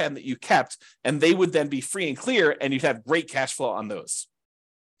other 10 that you kept, and they would then be free and clear, and you'd have great cash flow on those.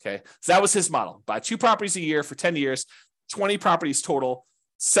 Okay, so that was his model. Buy 2 properties a year for 10 years, 20 properties total,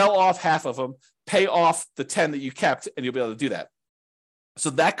 sell off half of them, pay off the 10 that you kept, and you'll be able to do that. So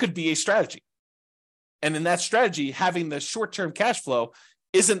that could be a strategy. And in that strategy, having the short-term cash flow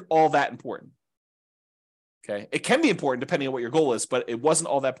isn't all that important. Okay, it can be important depending on what your goal is, but it wasn't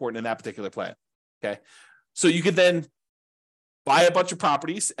all that important in that particular plan. Okay, so you could then buy a bunch of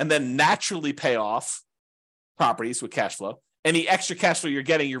properties and then naturally pay off properties with cash flow. Any extra cash flow you're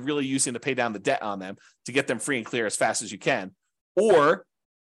getting, you're really using to pay down the debt on them to get them free and clear as fast as you can. Or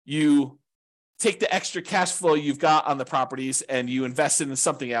you take the extra cash flow you've got on the properties and you invest it in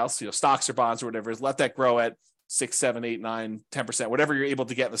something else, stocks or bonds or whatever, let that grow at 6, 7, 8, 9, 10%, whatever you're able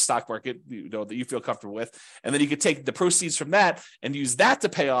to get in the stock market, that you feel comfortable with. And then you could take the proceeds from that and use that to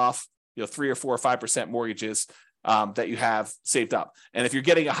pay off 3 or 4 or 5% mortgages that you have saved up. And if you're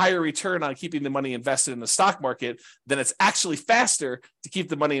getting a higher return on keeping the money invested in the stock market, then it's actually faster to keep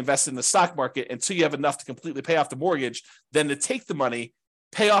the money invested in the stock market until you have enough to completely pay off the mortgage than to take the money,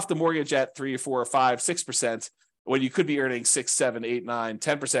 pay off the mortgage at 3 or 4 or 5, 6%, when you could be earning 6, 7, 8, 9,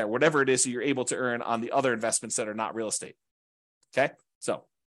 10%, whatever it is that you're able to earn on the other investments that are not real estate. Okay. So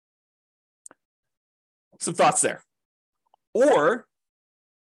some thoughts there. Or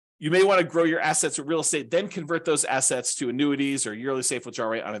you may want to grow your assets with real estate, then convert those assets to annuities or yearly safe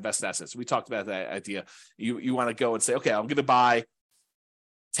withdrawal rate on invested assets. We talked about that idea. You want to go and say, okay, I'm going to buy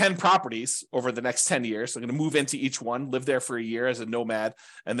 10 properties over the next 10 years. So I'm going to move into each one, live there for a year as a nomad,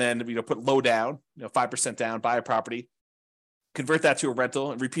 and then, put low down, 5% down, buy a property, convert that to a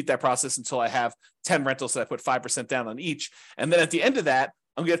rental, and repeat that process until I have 10 rentals that I put 5% down on each. And then at the end of that,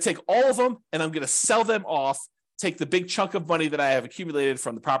 I'm going to take all of them and I'm going to sell them off, take the big chunk of money that I have accumulated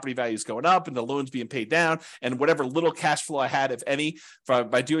from the property values going up and the loans being paid down and whatever little cash flow I had, if any,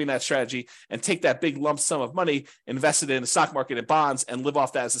 by doing that strategy, and take that big lump sum of money, invest it in the stock market and bonds, and live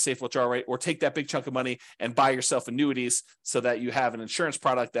off that as a safe withdrawal rate, or take that big chunk of money and buy yourself annuities so that you have an insurance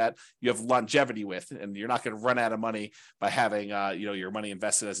product that you have longevity with, and you're not going to run out of money by having your money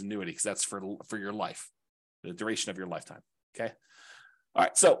invested as annuity, because that's for your life, the duration of your lifetime. Okay. All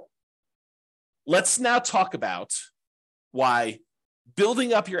right. So let's now talk about why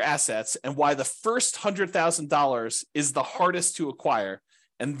building up your assets and why the first $100,000 is the hardest to acquire.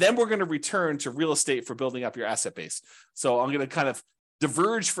 And then we're going to return to real estate for building up your asset base. So I'm going to kind of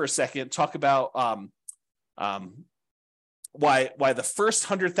diverge for a second, talk about why the first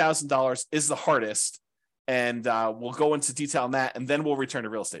 $100,000 is the hardest. And we'll go into detail on that, and then we'll return to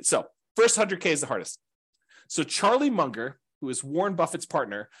real estate. So first 100K is the hardest. So Charlie Munger, who is Warren Buffett's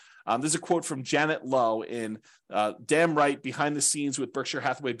partner, there's a quote from Janet Lowe in Damn Right, Behind the Scenes with Berkshire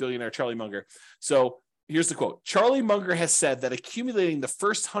Hathaway billionaire Charlie Munger. So here's the quote. Charlie Munger has said that accumulating the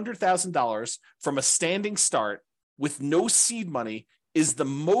first $100,000 from a standing start with no seed money is the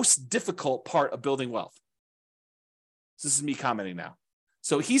most difficult part of building wealth. This is me commenting now.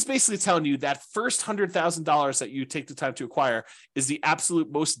 So he's basically telling you that first $100,000 that you take the time to acquire is the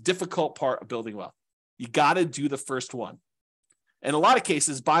absolute most difficult part of building wealth. You got to do the first one. In a lot of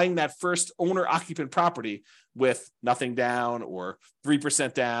cases, buying that first owner-occupant property with nothing down, or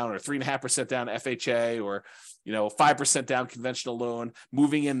 3% down, or 3.5% down FHA, or 5% down conventional loan,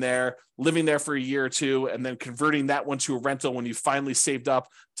 moving in there, living there for a year or two, and then converting that one to a rental when you finally saved up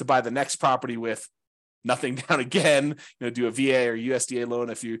to buy the next property with nothing down again, do a VA or USDA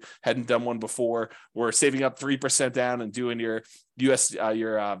loan if you hadn't done one before, or saving up 3% down and doing your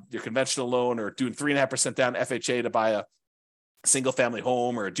your conventional loan, or doing 3.5% down FHA to buy a single family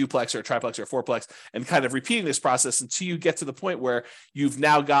home or a duplex or a triplex or a fourplex, and kind of repeating this process until you get to the point where you've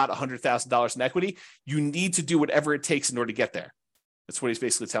now got $100,000 in equity. You need to do whatever it takes in order to get there. That's what he's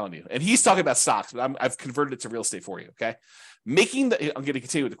basically telling you. And he's talking about stocks, but I've converted it to real estate for you. Okay. I'm going to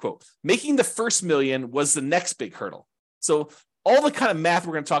continue with the quote. Making the first million was the next big hurdle. So all the kind of math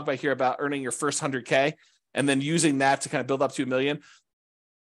we're going to talk about here about earning your first 100K and then using that to kind of build up to $1 million,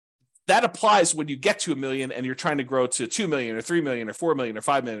 that applies when you get to $1 million and you're trying to grow to 2 million or 3 million or 4 million or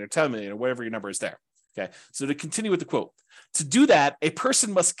 5 million or 10 million or whatever your number is there. Okay. So to continue with the quote, to do that, a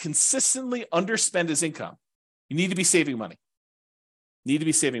person must consistently underspend his income. You need to be saving money.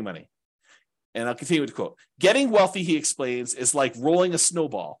 And I'll continue with the quote. Getting wealthy, he explains, is like rolling a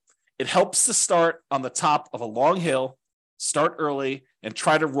snowball. It helps to start on the top of a long hill, start early, and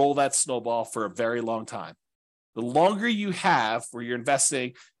try to roll that snowball for a very long time. The longer you have where you're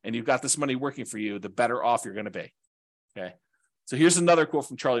investing and you've got this money working for you, the better off you're going to be. Okay. So here's another quote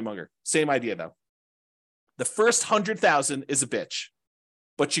from Charlie Munger. Same idea though. The first 100,000 is a bitch,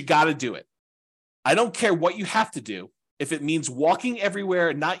 but you got to do it. I don't care what you have to do. If it means walking everywhere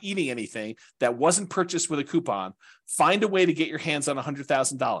and not eating anything that wasn't purchased with a coupon, find a way to get your hands on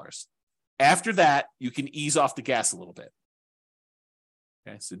 $100,000. After that, you can ease off the gas a little bit.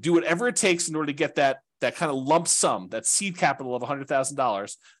 Okay. So do whatever it takes in order to get that kind of lump sum, that seed capital of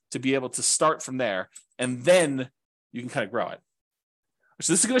 $100,000, to be able to start from there, and then you can kind of grow it.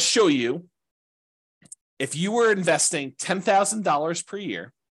 So this is going to show you, if you were investing $10,000 per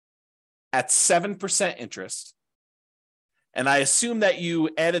year at 7% interest, and I assume that you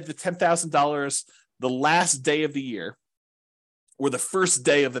added the $10,000 the last day of the year, or the first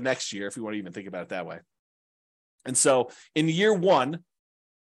day of the next year, if you want to even think about it that way. And so in year one,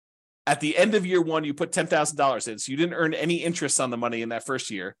 at the end of year one, you put $10,000 in. So you didn't earn any interest on the money in that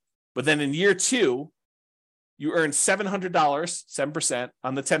first year. But then in year two, you earned $700, 7%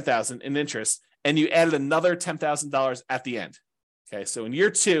 on the $10,000 in interest, and you added another $10,000 at the end. Okay, so in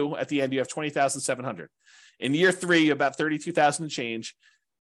year two, at the end, you have $20,700. In year three, you have about $32,000 and change.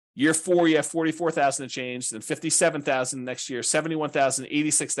 Year four, you have $44,000 and change, then $57,000 next year, $71,000,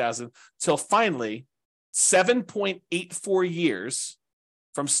 $86,000, till finally 7.84 years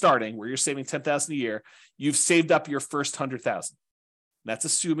from starting, where you're saving $10,000 a year, you've saved up your first $100,000. That's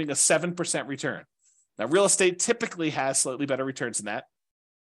assuming a 7% return. Now, real estate typically has slightly better returns than that.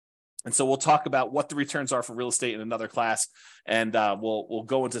 And so we'll talk about what the returns are for real estate in another class, and we'll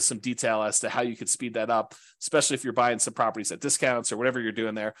go into some detail as to how you could speed that up, especially if you're buying some properties at discounts or whatever you're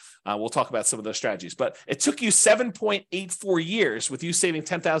doing there. We'll talk about some of those strategies. But it took you 7.84 years with you saving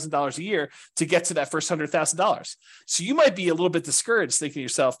 $10,000 a year to get to that first $100,000. So you might be a little bit discouraged, thinking to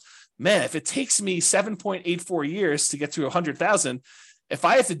yourself, man, if it takes me 7.84 years to get to 100,000, if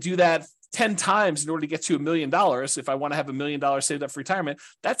I have to do that 10 times in order to get to $1 million, if I want to have $1 million saved up for retirement,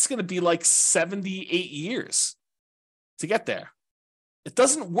 that's going to be like 78 years to get there. It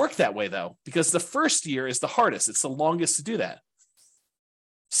doesn't work that way, though, because the first year is the hardest. It's the longest to do that.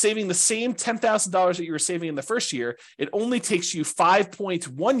 Saving the same $10,000 that you were saving in the first year, it only takes you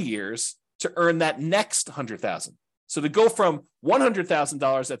 5.1 years to earn that next 100,000. So to go from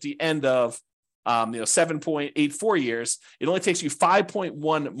 $100,000 at the end of 7.84 years, it only takes you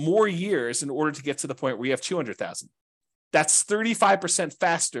 5.1 more years in order to get to the point where you have 200,000. That's 35%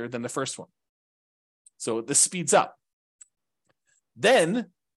 faster than the first one. So this speeds up.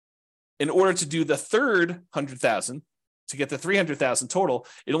 Then, in order to do the third 100,000, to get the 300,000 total,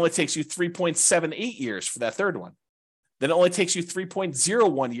 it only takes you 3.78 years for that third one. Then it only takes you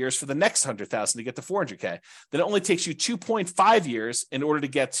 3.01 years for the next 100,000 to get to 400K. Then it only takes you 2.5 years in order to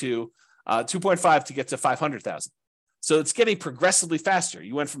get to 2.5 to get to 500,000. So it's getting progressively faster.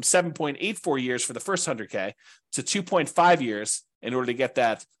 You went from 7.84 years for the first 100K to 2.5 years in order to get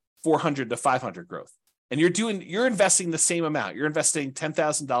that 400 to 500 growth. And you're investing the same amount. You're investing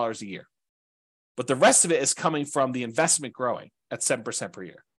 $10,000 a year. But the rest of it is coming from the investment growing at 7% per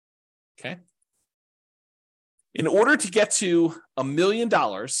year. Okay. In order to get to $1 million,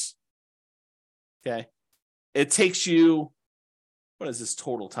 okay, it takes you, what is this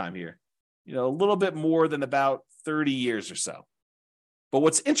total time here? A little bit more than about 30 years or so. But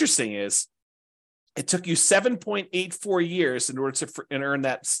what's interesting is it took you 7.84 years in order to earn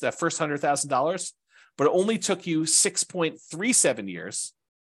that first $100,000, but it only took you 6.37 years,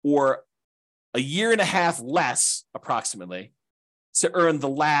 or a year and a half less approximately, to earn the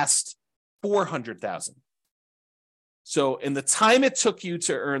last 400,000. So in the time it took you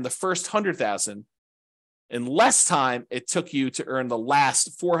to earn the first 100,000, in less time it took you to earn the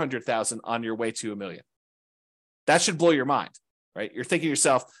last 400,000 on your way to $1 million. That should blow your mind, right? You're thinking to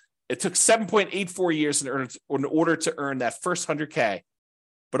yourself, it took 7.84 years in order to earn that first 100K,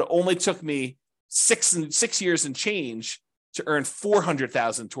 but it only took me 6 years and change to earn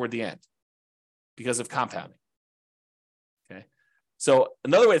 400,000 toward the end because of compounding. Okay. So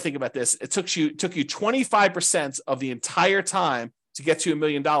another way to think about this, it took you 25% of the entire time to get to $1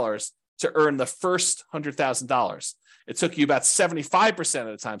 million to earn the first $100,000. It took you about 75% of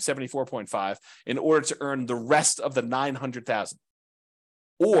the time, 74.5, in order to earn the rest of the 900,000.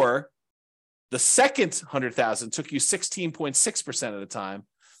 Or the second 100,000 took you 16.6% of the time.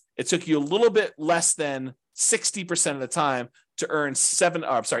 It took you a little bit less than 60% of the time to earn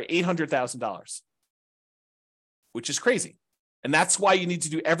 $800,000, which is crazy. And that's why you need to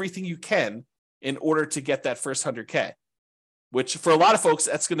do everything you can in order to get that first 100K, which for a lot of folks,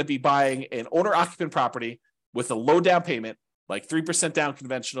 that's going to be buying an owner-occupant property with a low down payment, like 3% down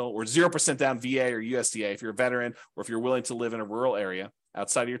conventional or 0% down VA or USDA if you're a veteran, or if you're willing to live in a rural area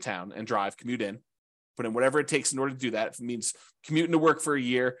outside of your town and commute in, put in whatever it takes in order to do that. If it means commuting to work for a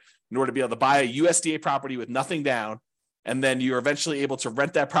year in order to be able to buy a USDA property with nothing down, and then you're eventually able to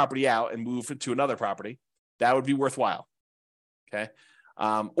rent that property out and move to another property, that would be worthwhile. Okay.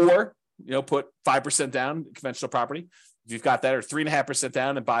 Or, put 5% down conventional property. If you've got that, or 3.5%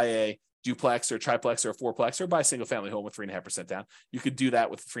 down, and buy a duplex or triplex or a fourplex, or buy a single family home with 3.5% down. You could do that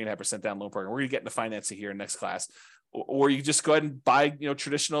with 3.5% down loan program. We're going to get into financing here in next class. Or you just go ahead and buy,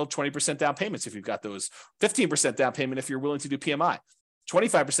 traditional 20% down payments if you've got those, 15% down payment if you're willing to do PMI,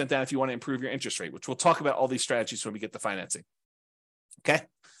 25% down if you want to improve your interest rate, which we'll talk about all these strategies when we get to financing. Okay.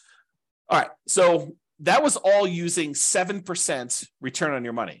 All right. So that was all using 7% return on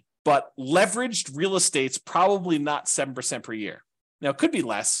your money, but leveraged real estate's probably not 7% per year. Now it could be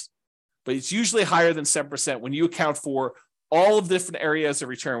less, but it's usually higher than 7% when you account for all of the different areas of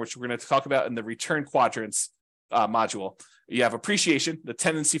return, which we're going to talk about in the return quadrants module. You have appreciation, the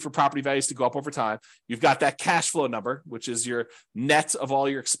tendency for property values to go up over time. You've got that cash flow number, which is your net of all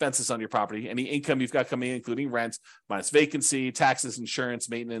your expenses on your property, any income you've got coming in, including rent, minus vacancy, taxes, insurance,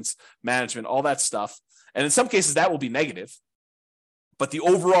 maintenance, management, all that stuff. And in some cases, that will be negative, but the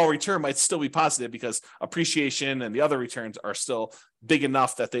overall return might still be positive because appreciation and the other returns are still big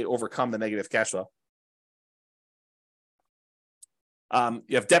enough that they overcome the negative cash flow.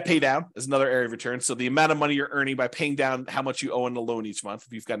 You have debt pay down as another area of return. So the amount of money you're earning by paying down how much you owe in the loan each month,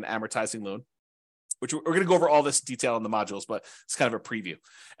 if you've got an amortizing loan. which we're going to go over all this detail in the modules, but it's kind of a preview.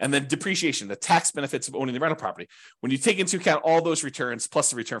 And then depreciation, the tax benefits of owning the rental property. When you take into account all those returns, plus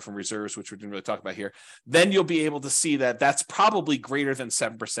the return from reserves, which we didn't really talk about here, then you'll be able to see that that's probably greater than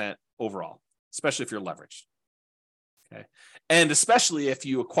 7% overall, especially if you're leveraged. Okay. And especially if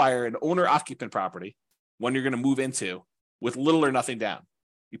you acquire an owner-occupant property, one you're going to move into with little or nothing down.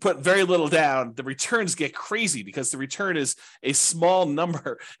 You put very little down, the returns get crazy because the return is a small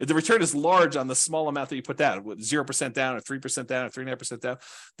number. The return is large on the small amount that you put down, with 0% down or 3% down or 3.5% down.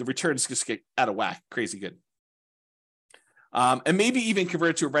 The returns just get out of whack, crazy good. And maybe even convert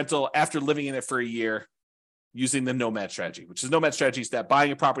it to a rental after living in it for a year using the nomad strategy, which is nomad strategy is that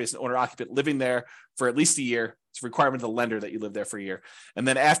buying a property as an owner occupant, living there for at least a year. It's a requirement of the lender that you live there for a year. And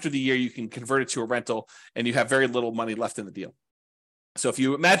then after the year, you can convert it to a rental and you have very little money left in the deal. So if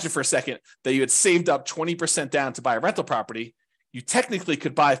you imagine for a second that you had saved up 20% down to buy a rental property, you technically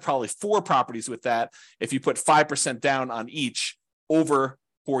could buy probably 4 properties with that if you put 5% down on each over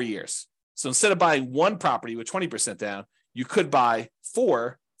 4 years. So instead of buying 1 property with 20% down, you could buy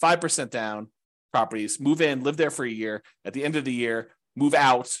 4 5% down properties, move in, live there for a year. At the end of the year, move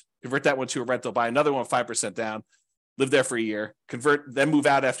out, convert that one to a rental, buy another one 5% down, live there for a year, convert, then move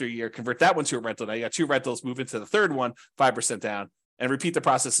out after a year, convert that one to a rental. Now you got 2 rentals, move into the third one, 5% down, and repeat the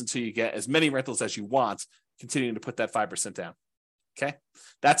process until you get as many rentals as you want, continuing to put that 5% down. Okay.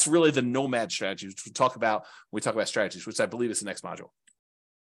 That's really the nomad strategy, which we talk about when we talk about strategies, which I believe is the next module.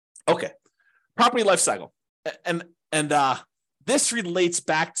 Okay. Property life cycle. And this relates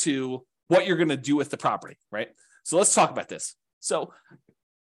back to what you're going to do with the property, right? So let's talk about this. So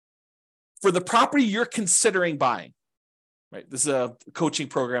for the property you're considering buying, right? This is a coaching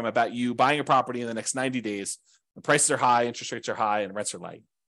program about you buying a property in the next 90 days. The prices are high, interest rates are high, and rents are light.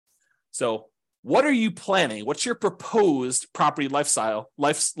 So what are you planning? What's your proposed property life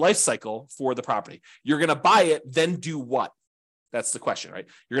cycle for the property? You're going to buy it, then do what? That's the question, right?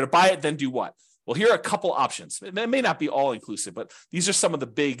 You're going to buy it, then do what? Well, here are a couple options. It may not be all inclusive, but these are some of the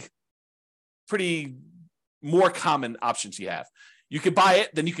big, pretty more common options you have. You could buy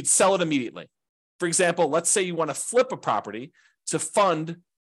it, then you could sell it immediately. For example, let's say you want to flip a property to fund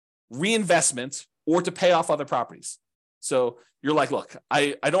reinvestment or to pay off other properties. So you're like, look,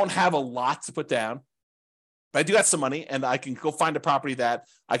 I don't have a lot to put down, but I do have some money and I can go find a property that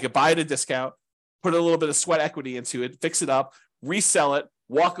I could buy at a discount, put a little bit of sweat equity into it, fix it up, resell it,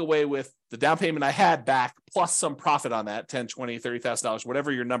 walk away with the down payment I had back, plus some profit on that, $10,000, $20,000, $30,000,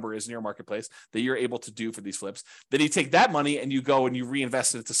 whatever your number is in your marketplace that you're able to do for these flips. Then you take that money and you go and you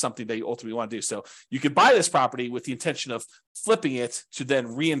reinvest it into something that you ultimately want to do. So you could buy this property with the intention of flipping it to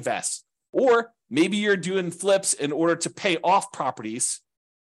then reinvest. Or maybe you're doing flips in order to pay off properties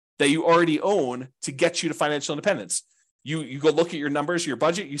that you already own to get you to financial independence. You go look at your numbers, your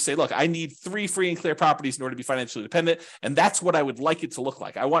budget, you say, look, I need 3 free and clear properties in order to be financially independent. And that's what I would like it to look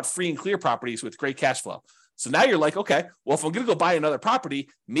like. I want free and clear properties with great cash flow. So now you're like, okay, well, if I'm going to go buy another property,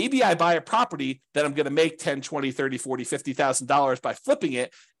 maybe I buy a property that I'm going to make $10,000, $20,000, $30,000, $40,000, $50,000 by flipping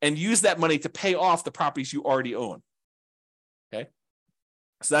it and use that money to pay off the properties you already own. Okay.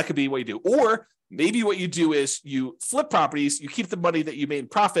 So that could be what you do. Or maybe what you do is you flip properties, you keep the money that you made in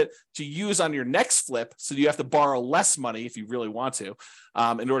profit to use on your next flip. So you have to borrow less money if you really want to,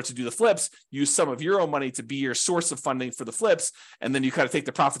 in order to do the flips, use some of your own money to be your source of funding for the flips. And then you kind of take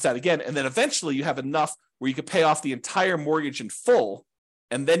the profits out again. And then eventually you have enough where you could pay off the entire mortgage in full.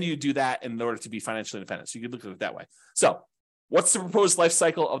 And then you do that in order to be financially independent. So you could look at it that way. So what's the proposed life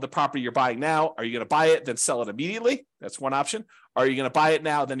cycle of the property you're buying now? Are you going to buy it, then sell it immediately? That's one option. Are you going to buy it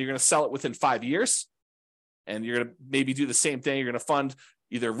now, then you're going to sell it within 5 years? And you're going to maybe do the same thing. You're going to fund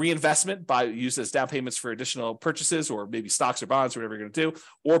either reinvestment by use as down payments for additional purchases, or maybe stocks or bonds, or whatever you're going to do,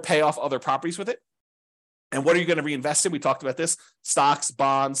 or pay off other properties with it. And what are you going to reinvest in? We talked about this: stocks,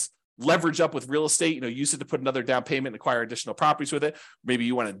 bonds, leverage up with real estate, use it to put another down payment and acquire additional properties with it. Maybe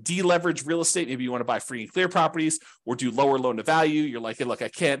you want to deleverage real estate. Maybe you want to buy free and clear properties or do lower loan to value. You're like, hey, look, I'm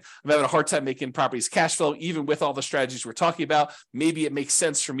having a hard time making properties cash flow, even with all the strategies we're talking about. Maybe it makes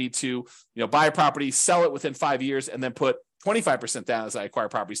sense for me to, buy a property, sell it within 5 years, and then put 25% down as I acquire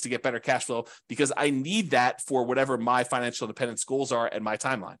properties to get better cash flow, because I need that for whatever my financial independence goals are and my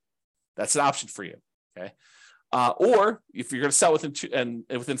timeline. That's an option for you. Okay. Or if you're going to sell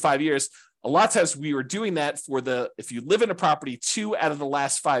within 5 years, a lot of times we were doing that if you live in a property 2 out of the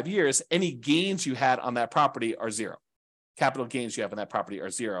last 5 years, any gains you had on that property are zero. Capital gains you have on that property are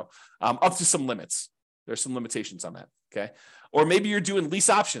zero, up to some limits. There's some limitations on that. Okay. Or maybe you're doing lease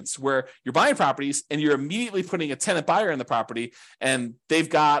options where you're buying properties and you're immediately putting a tenant buyer in the property, and they've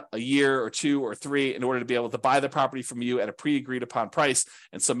got a year or 2 or 3 in order to be able to buy the property from you at a pre-agreed upon price.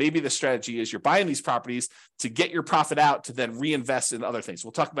 And so maybe the strategy is you're buying these properties to get your profit out to then reinvest in other things.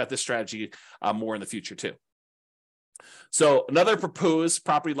 We'll talk about this strategy more in the future too. So another proposed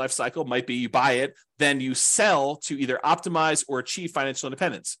property life cycle might be you buy it, then you sell to either optimize or achieve financial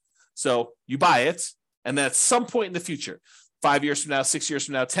independence. So you buy it, and then at some point in the future, 5 years from now, 6 years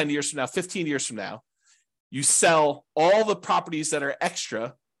from now, 10 years from now, 15 years from now, you sell all the properties that are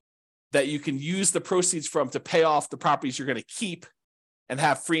extra that you can use the proceeds from to pay off the properties you're going to keep and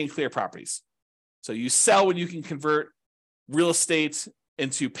have free and clear properties. So you sell when you can convert real estate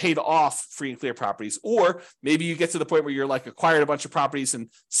into paid off free and clear properties. Or maybe you get to the point where you're like acquired a bunch of properties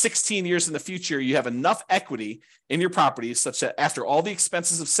and 16 years in the future, you have enough equity in your properties such that after all the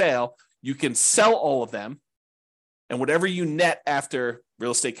expenses of sale, you can sell all of them. And whatever you net after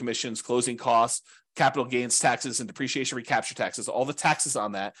real estate commissions, closing costs, capital gains taxes, and depreciation recapture taxes, all the taxes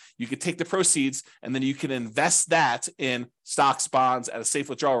on that, you can take the proceeds and then you can invest that in stocks, bonds at a safe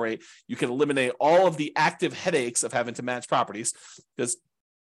withdrawal rate. You can eliminate all of the active headaches of having to manage properties, because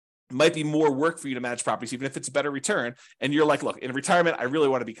it might be more work for you to manage properties, even if it's a better return. And you're like, look, in retirement, I really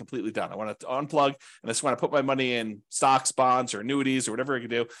want to be completely done. I want to unplug and I just want to put my money in stocks, bonds, or annuities, or whatever I can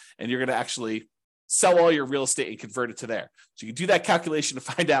do. And you're going to actually sell all your real estate and convert it to there. So you can do that calculation to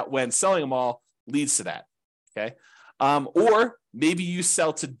find out when selling them all leads to that. Okay. Or maybe you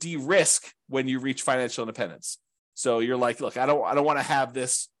sell to de-risk when you reach financial independence. So you're like, look, I don't want to have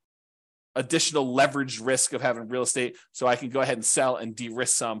this additional leveraged risk of having real estate, so I can go ahead and sell and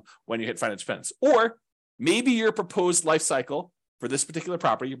de-risk some when you hit financial independence. Or maybe your proposed life cycle for this particular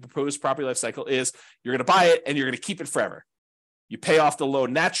property, your proposed property life cycle is you're going to buy it and you're going to keep it forever. You pay off the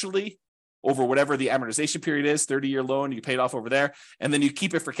loan naturally over whatever the amortization period is, 30-year loan, you pay it off over there, and then you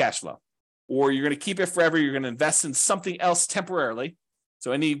keep it for cash flow. Or you're going to keep it forever, you're going to invest in something else temporarily.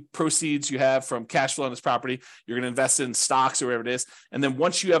 So any proceeds you have from cash flow on this property, you're going to invest in stocks or whatever it is. And then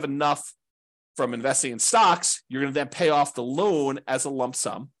once you have enough from investing in stocks, you're going to then pay off the loan as a lump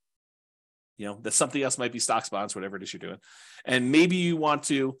sum. You know, that something else might be stocks, bonds, whatever it is you're doing. And maybe you want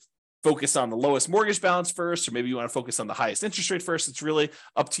to focus on the lowest mortgage balance first, or maybe you want to focus on the highest interest rate first. It's really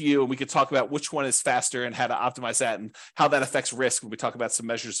up to you. And we could talk about which one is faster and how to optimize that and how that affects risk when we talk about some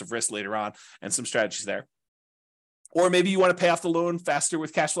measures of risk later on and some strategies there. Or maybe you want to pay off the loan faster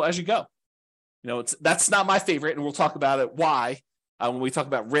with cash flow as you go. You know, that's not my favorite, and we'll talk about it why when we talk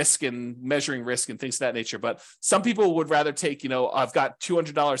about risk and measuring risk and things of that nature. But some people would rather take, you know, I've got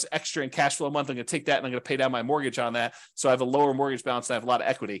 $200 extra in cash flow a month. I'm going to take that and I'm going to pay down my mortgage on that. So I have a lower mortgage balance and I have a lot of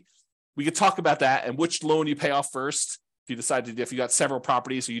equity. We could talk about that and which loan you pay off first. If you decide to, if you got several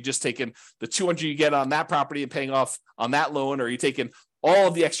properties, or you just taking the 200 you get on that property and paying off on that loan, or you taking all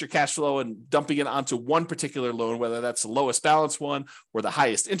of the extra cash flow and dumping it onto one particular loan, whether that's the lowest balance one or the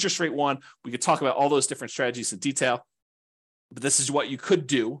highest interest rate one. We could talk about all those different strategies in detail. But this is what you could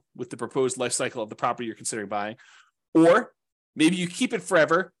do with the proposed life cycle of the property you're considering buying. Or maybe you keep it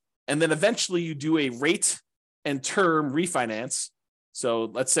forever, and then eventually you do a rate and term refinance. So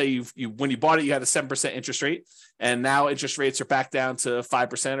let's say when you bought it, you had a 7% interest rate, and now interest rates are back down to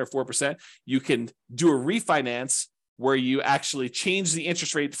 5% or 4%. You can do a refinance where you actually change the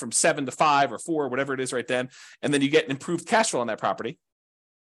interest rate from 7 to 5 or 4, whatever it is right then, and then you get an improved cash flow on that property.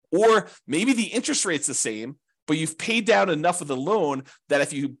 Or maybe the interest rate's the same, but you've paid down enough of the loan that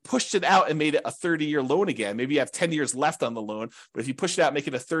if you pushed it out and made it a 30-year loan again, maybe you have 10 years left on the loan, but if you push it out, make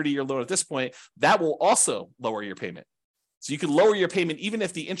it a 30-year loan at this point, that will also lower your payment. So you can lower your payment even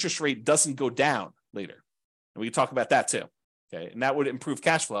if the interest rate doesn't go down later. And we can talk about that too. Okay. And that would improve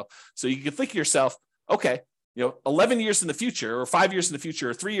cash flow. So you can think to yourself, okay, 11 years in the future, or 5 years in the future,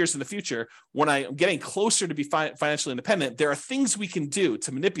 or 3 years in the future, when I'm getting closer to be financially independent, there are things we can do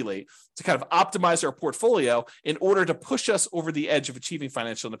to manipulate, to kind of optimize our portfolio in order to push us over the edge of achieving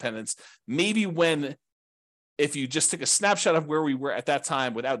financial independence. Maybe if you just took a snapshot of where we were at that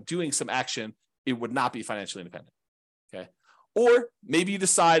time without doing some action, it would not be financially independent. Okay. Or maybe you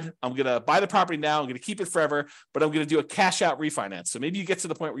decide, I'm going to buy the property now, I'm going to keep it forever, but I'm going to do a cash out refinance. So maybe you get to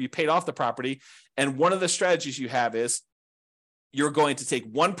the point where you paid off the property, and one of the strategies you have is you're going to take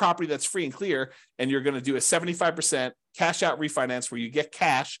one property that's free and clear, and you're going to do a 75% cash out refinance where you get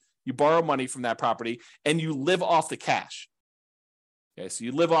cash, you borrow money from that property, and you live off the cash. Okay, so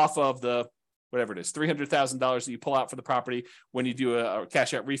you live off of the whatever it is, $300,000 that you pull out for the property when you do a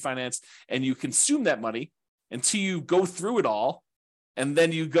cash out refinance, and you consume that money until you go through it all, and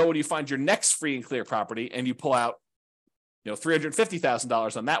then you go and you find your next free and clear property, and you pull out,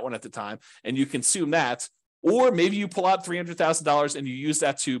 $350,000 on that one at the time, and you consume that. Or maybe you pull out $300,000 and you use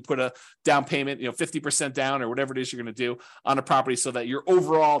that to put a down payment, 50% down or whatever it is you're going to do on a property so that your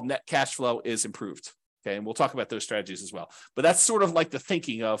overall net cash flow is improved. Okay. And we'll talk about those strategies as well. But that's sort of like the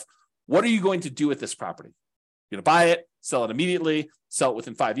thinking of what are you going to do with this property? You're going to buy it, sell it immediately, sell it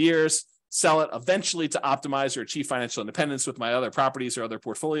within 5 years, sell it eventually to optimize or achieve financial independence with my other properties or other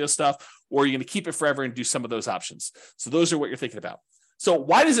portfolio stuff, or you're going to keep it forever and do some of those options. So those are what you're thinking about. So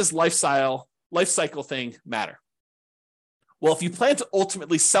why does this life cycle thing matter? Well, if you plan to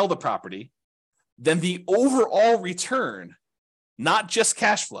ultimately sell the property, then the overall return, not just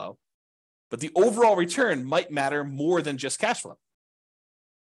cash flow, but the overall return might matter more than just cash flow.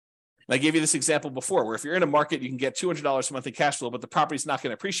 And I gave you this example before, where if you're in a market, you can get $200 a month in cash flow, but the property's not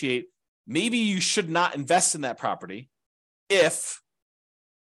going to appreciate. Maybe you should not invest in that property if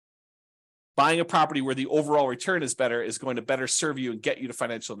buying a property where the overall return is better is going to better serve you and get you to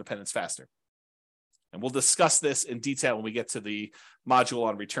financial independence faster. And we'll discuss this in detail when we get to the module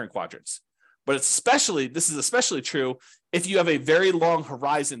on return quadrants. But this is especially true if you have a very long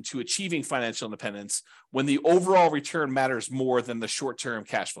horizon to achieving financial independence when the overall return matters more than the short-term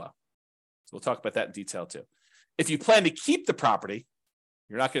cash flow. So we'll talk about that in detail too. If you plan to keep the property,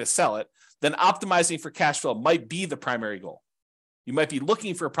 you're not going to sell it, then optimizing for cash flow might be the primary goal. You might be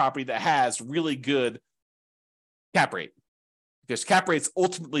looking for a property that has really good cap rate, because cap rate's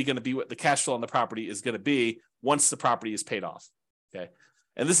ultimately going to be what the cash flow on the property is going to be once the property is paid off. Okay.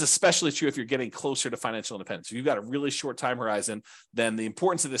 And this is especially true if you're getting closer to financial independence. If you've got a really short time horizon, then the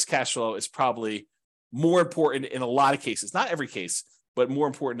importance of this cash flow is probably more important in a lot of cases. Not every case, but more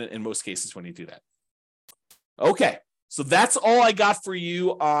important in most cases when you do that. Okay. So that's all I got for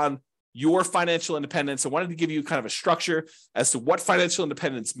you on your financial independence. I wanted to give you kind of a structure as to what financial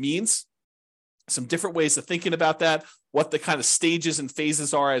independence means, some different ways of thinking about that, what the kind of stages and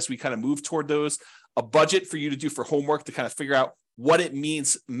phases are as we kind of move toward those, a budget for you to do for homework to kind of figure out what it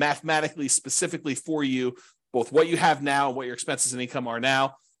means mathematically, specifically for you, both what you have now and what your expenses and income are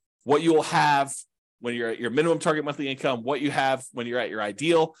now, what you will have when you're at your minimum target monthly income, what you have when you're at your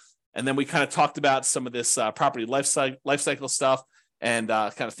ideal. And then we kind of talked about some of this property life cycle stuff and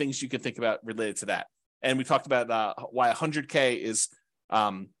kind of things you can think about related to that. And we talked about why 100K is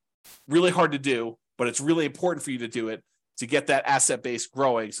really hard to do, but it's really important for you to do it to get that asset base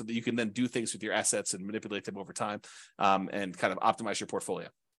growing so that you can then do things with your assets and manipulate them over time and kind of optimize your portfolio.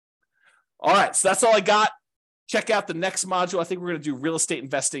 All right, so that's all I got. Check out the next module. I think we're going to do real estate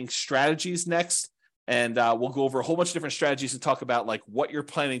investing strategies next. And we'll go over a whole bunch of different strategies and talk about like what you're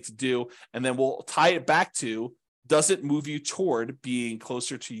planning to do. And then we'll tie it back to, does it move you toward being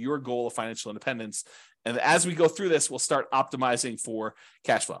closer to your goal of financial independence? And as we go through this, we'll start optimizing for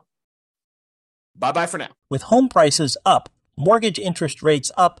cash flow. Bye-bye for now. With home prices up, mortgage interest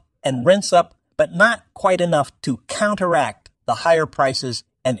rates up, and rents up, but not quite enough to counteract the higher prices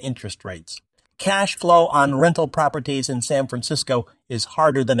and interest rates. Cash flow on rental properties in San Francisco is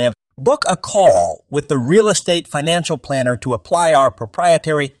harder than ever. Book a call with the Real Estate Financial Planner to apply our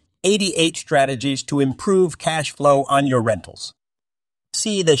proprietary 88 strategies to improve cash flow on your rentals.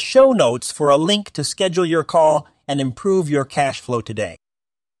 See the show notes for a link to schedule your call and improve your cash flow today.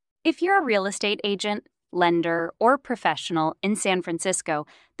 If you're a real estate agent, lender, or professional in San Francisco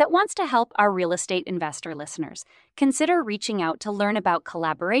that wants to help our real estate investor listeners, consider reaching out to learn about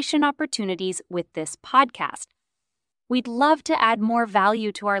collaboration opportunities with this podcast. We'd love to add more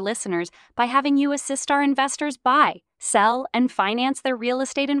value to our listeners by having you assist our investors buy, sell, and finance their real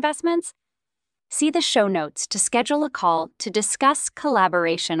estate investments. See the show notes to schedule a call to discuss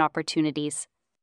collaboration opportunities.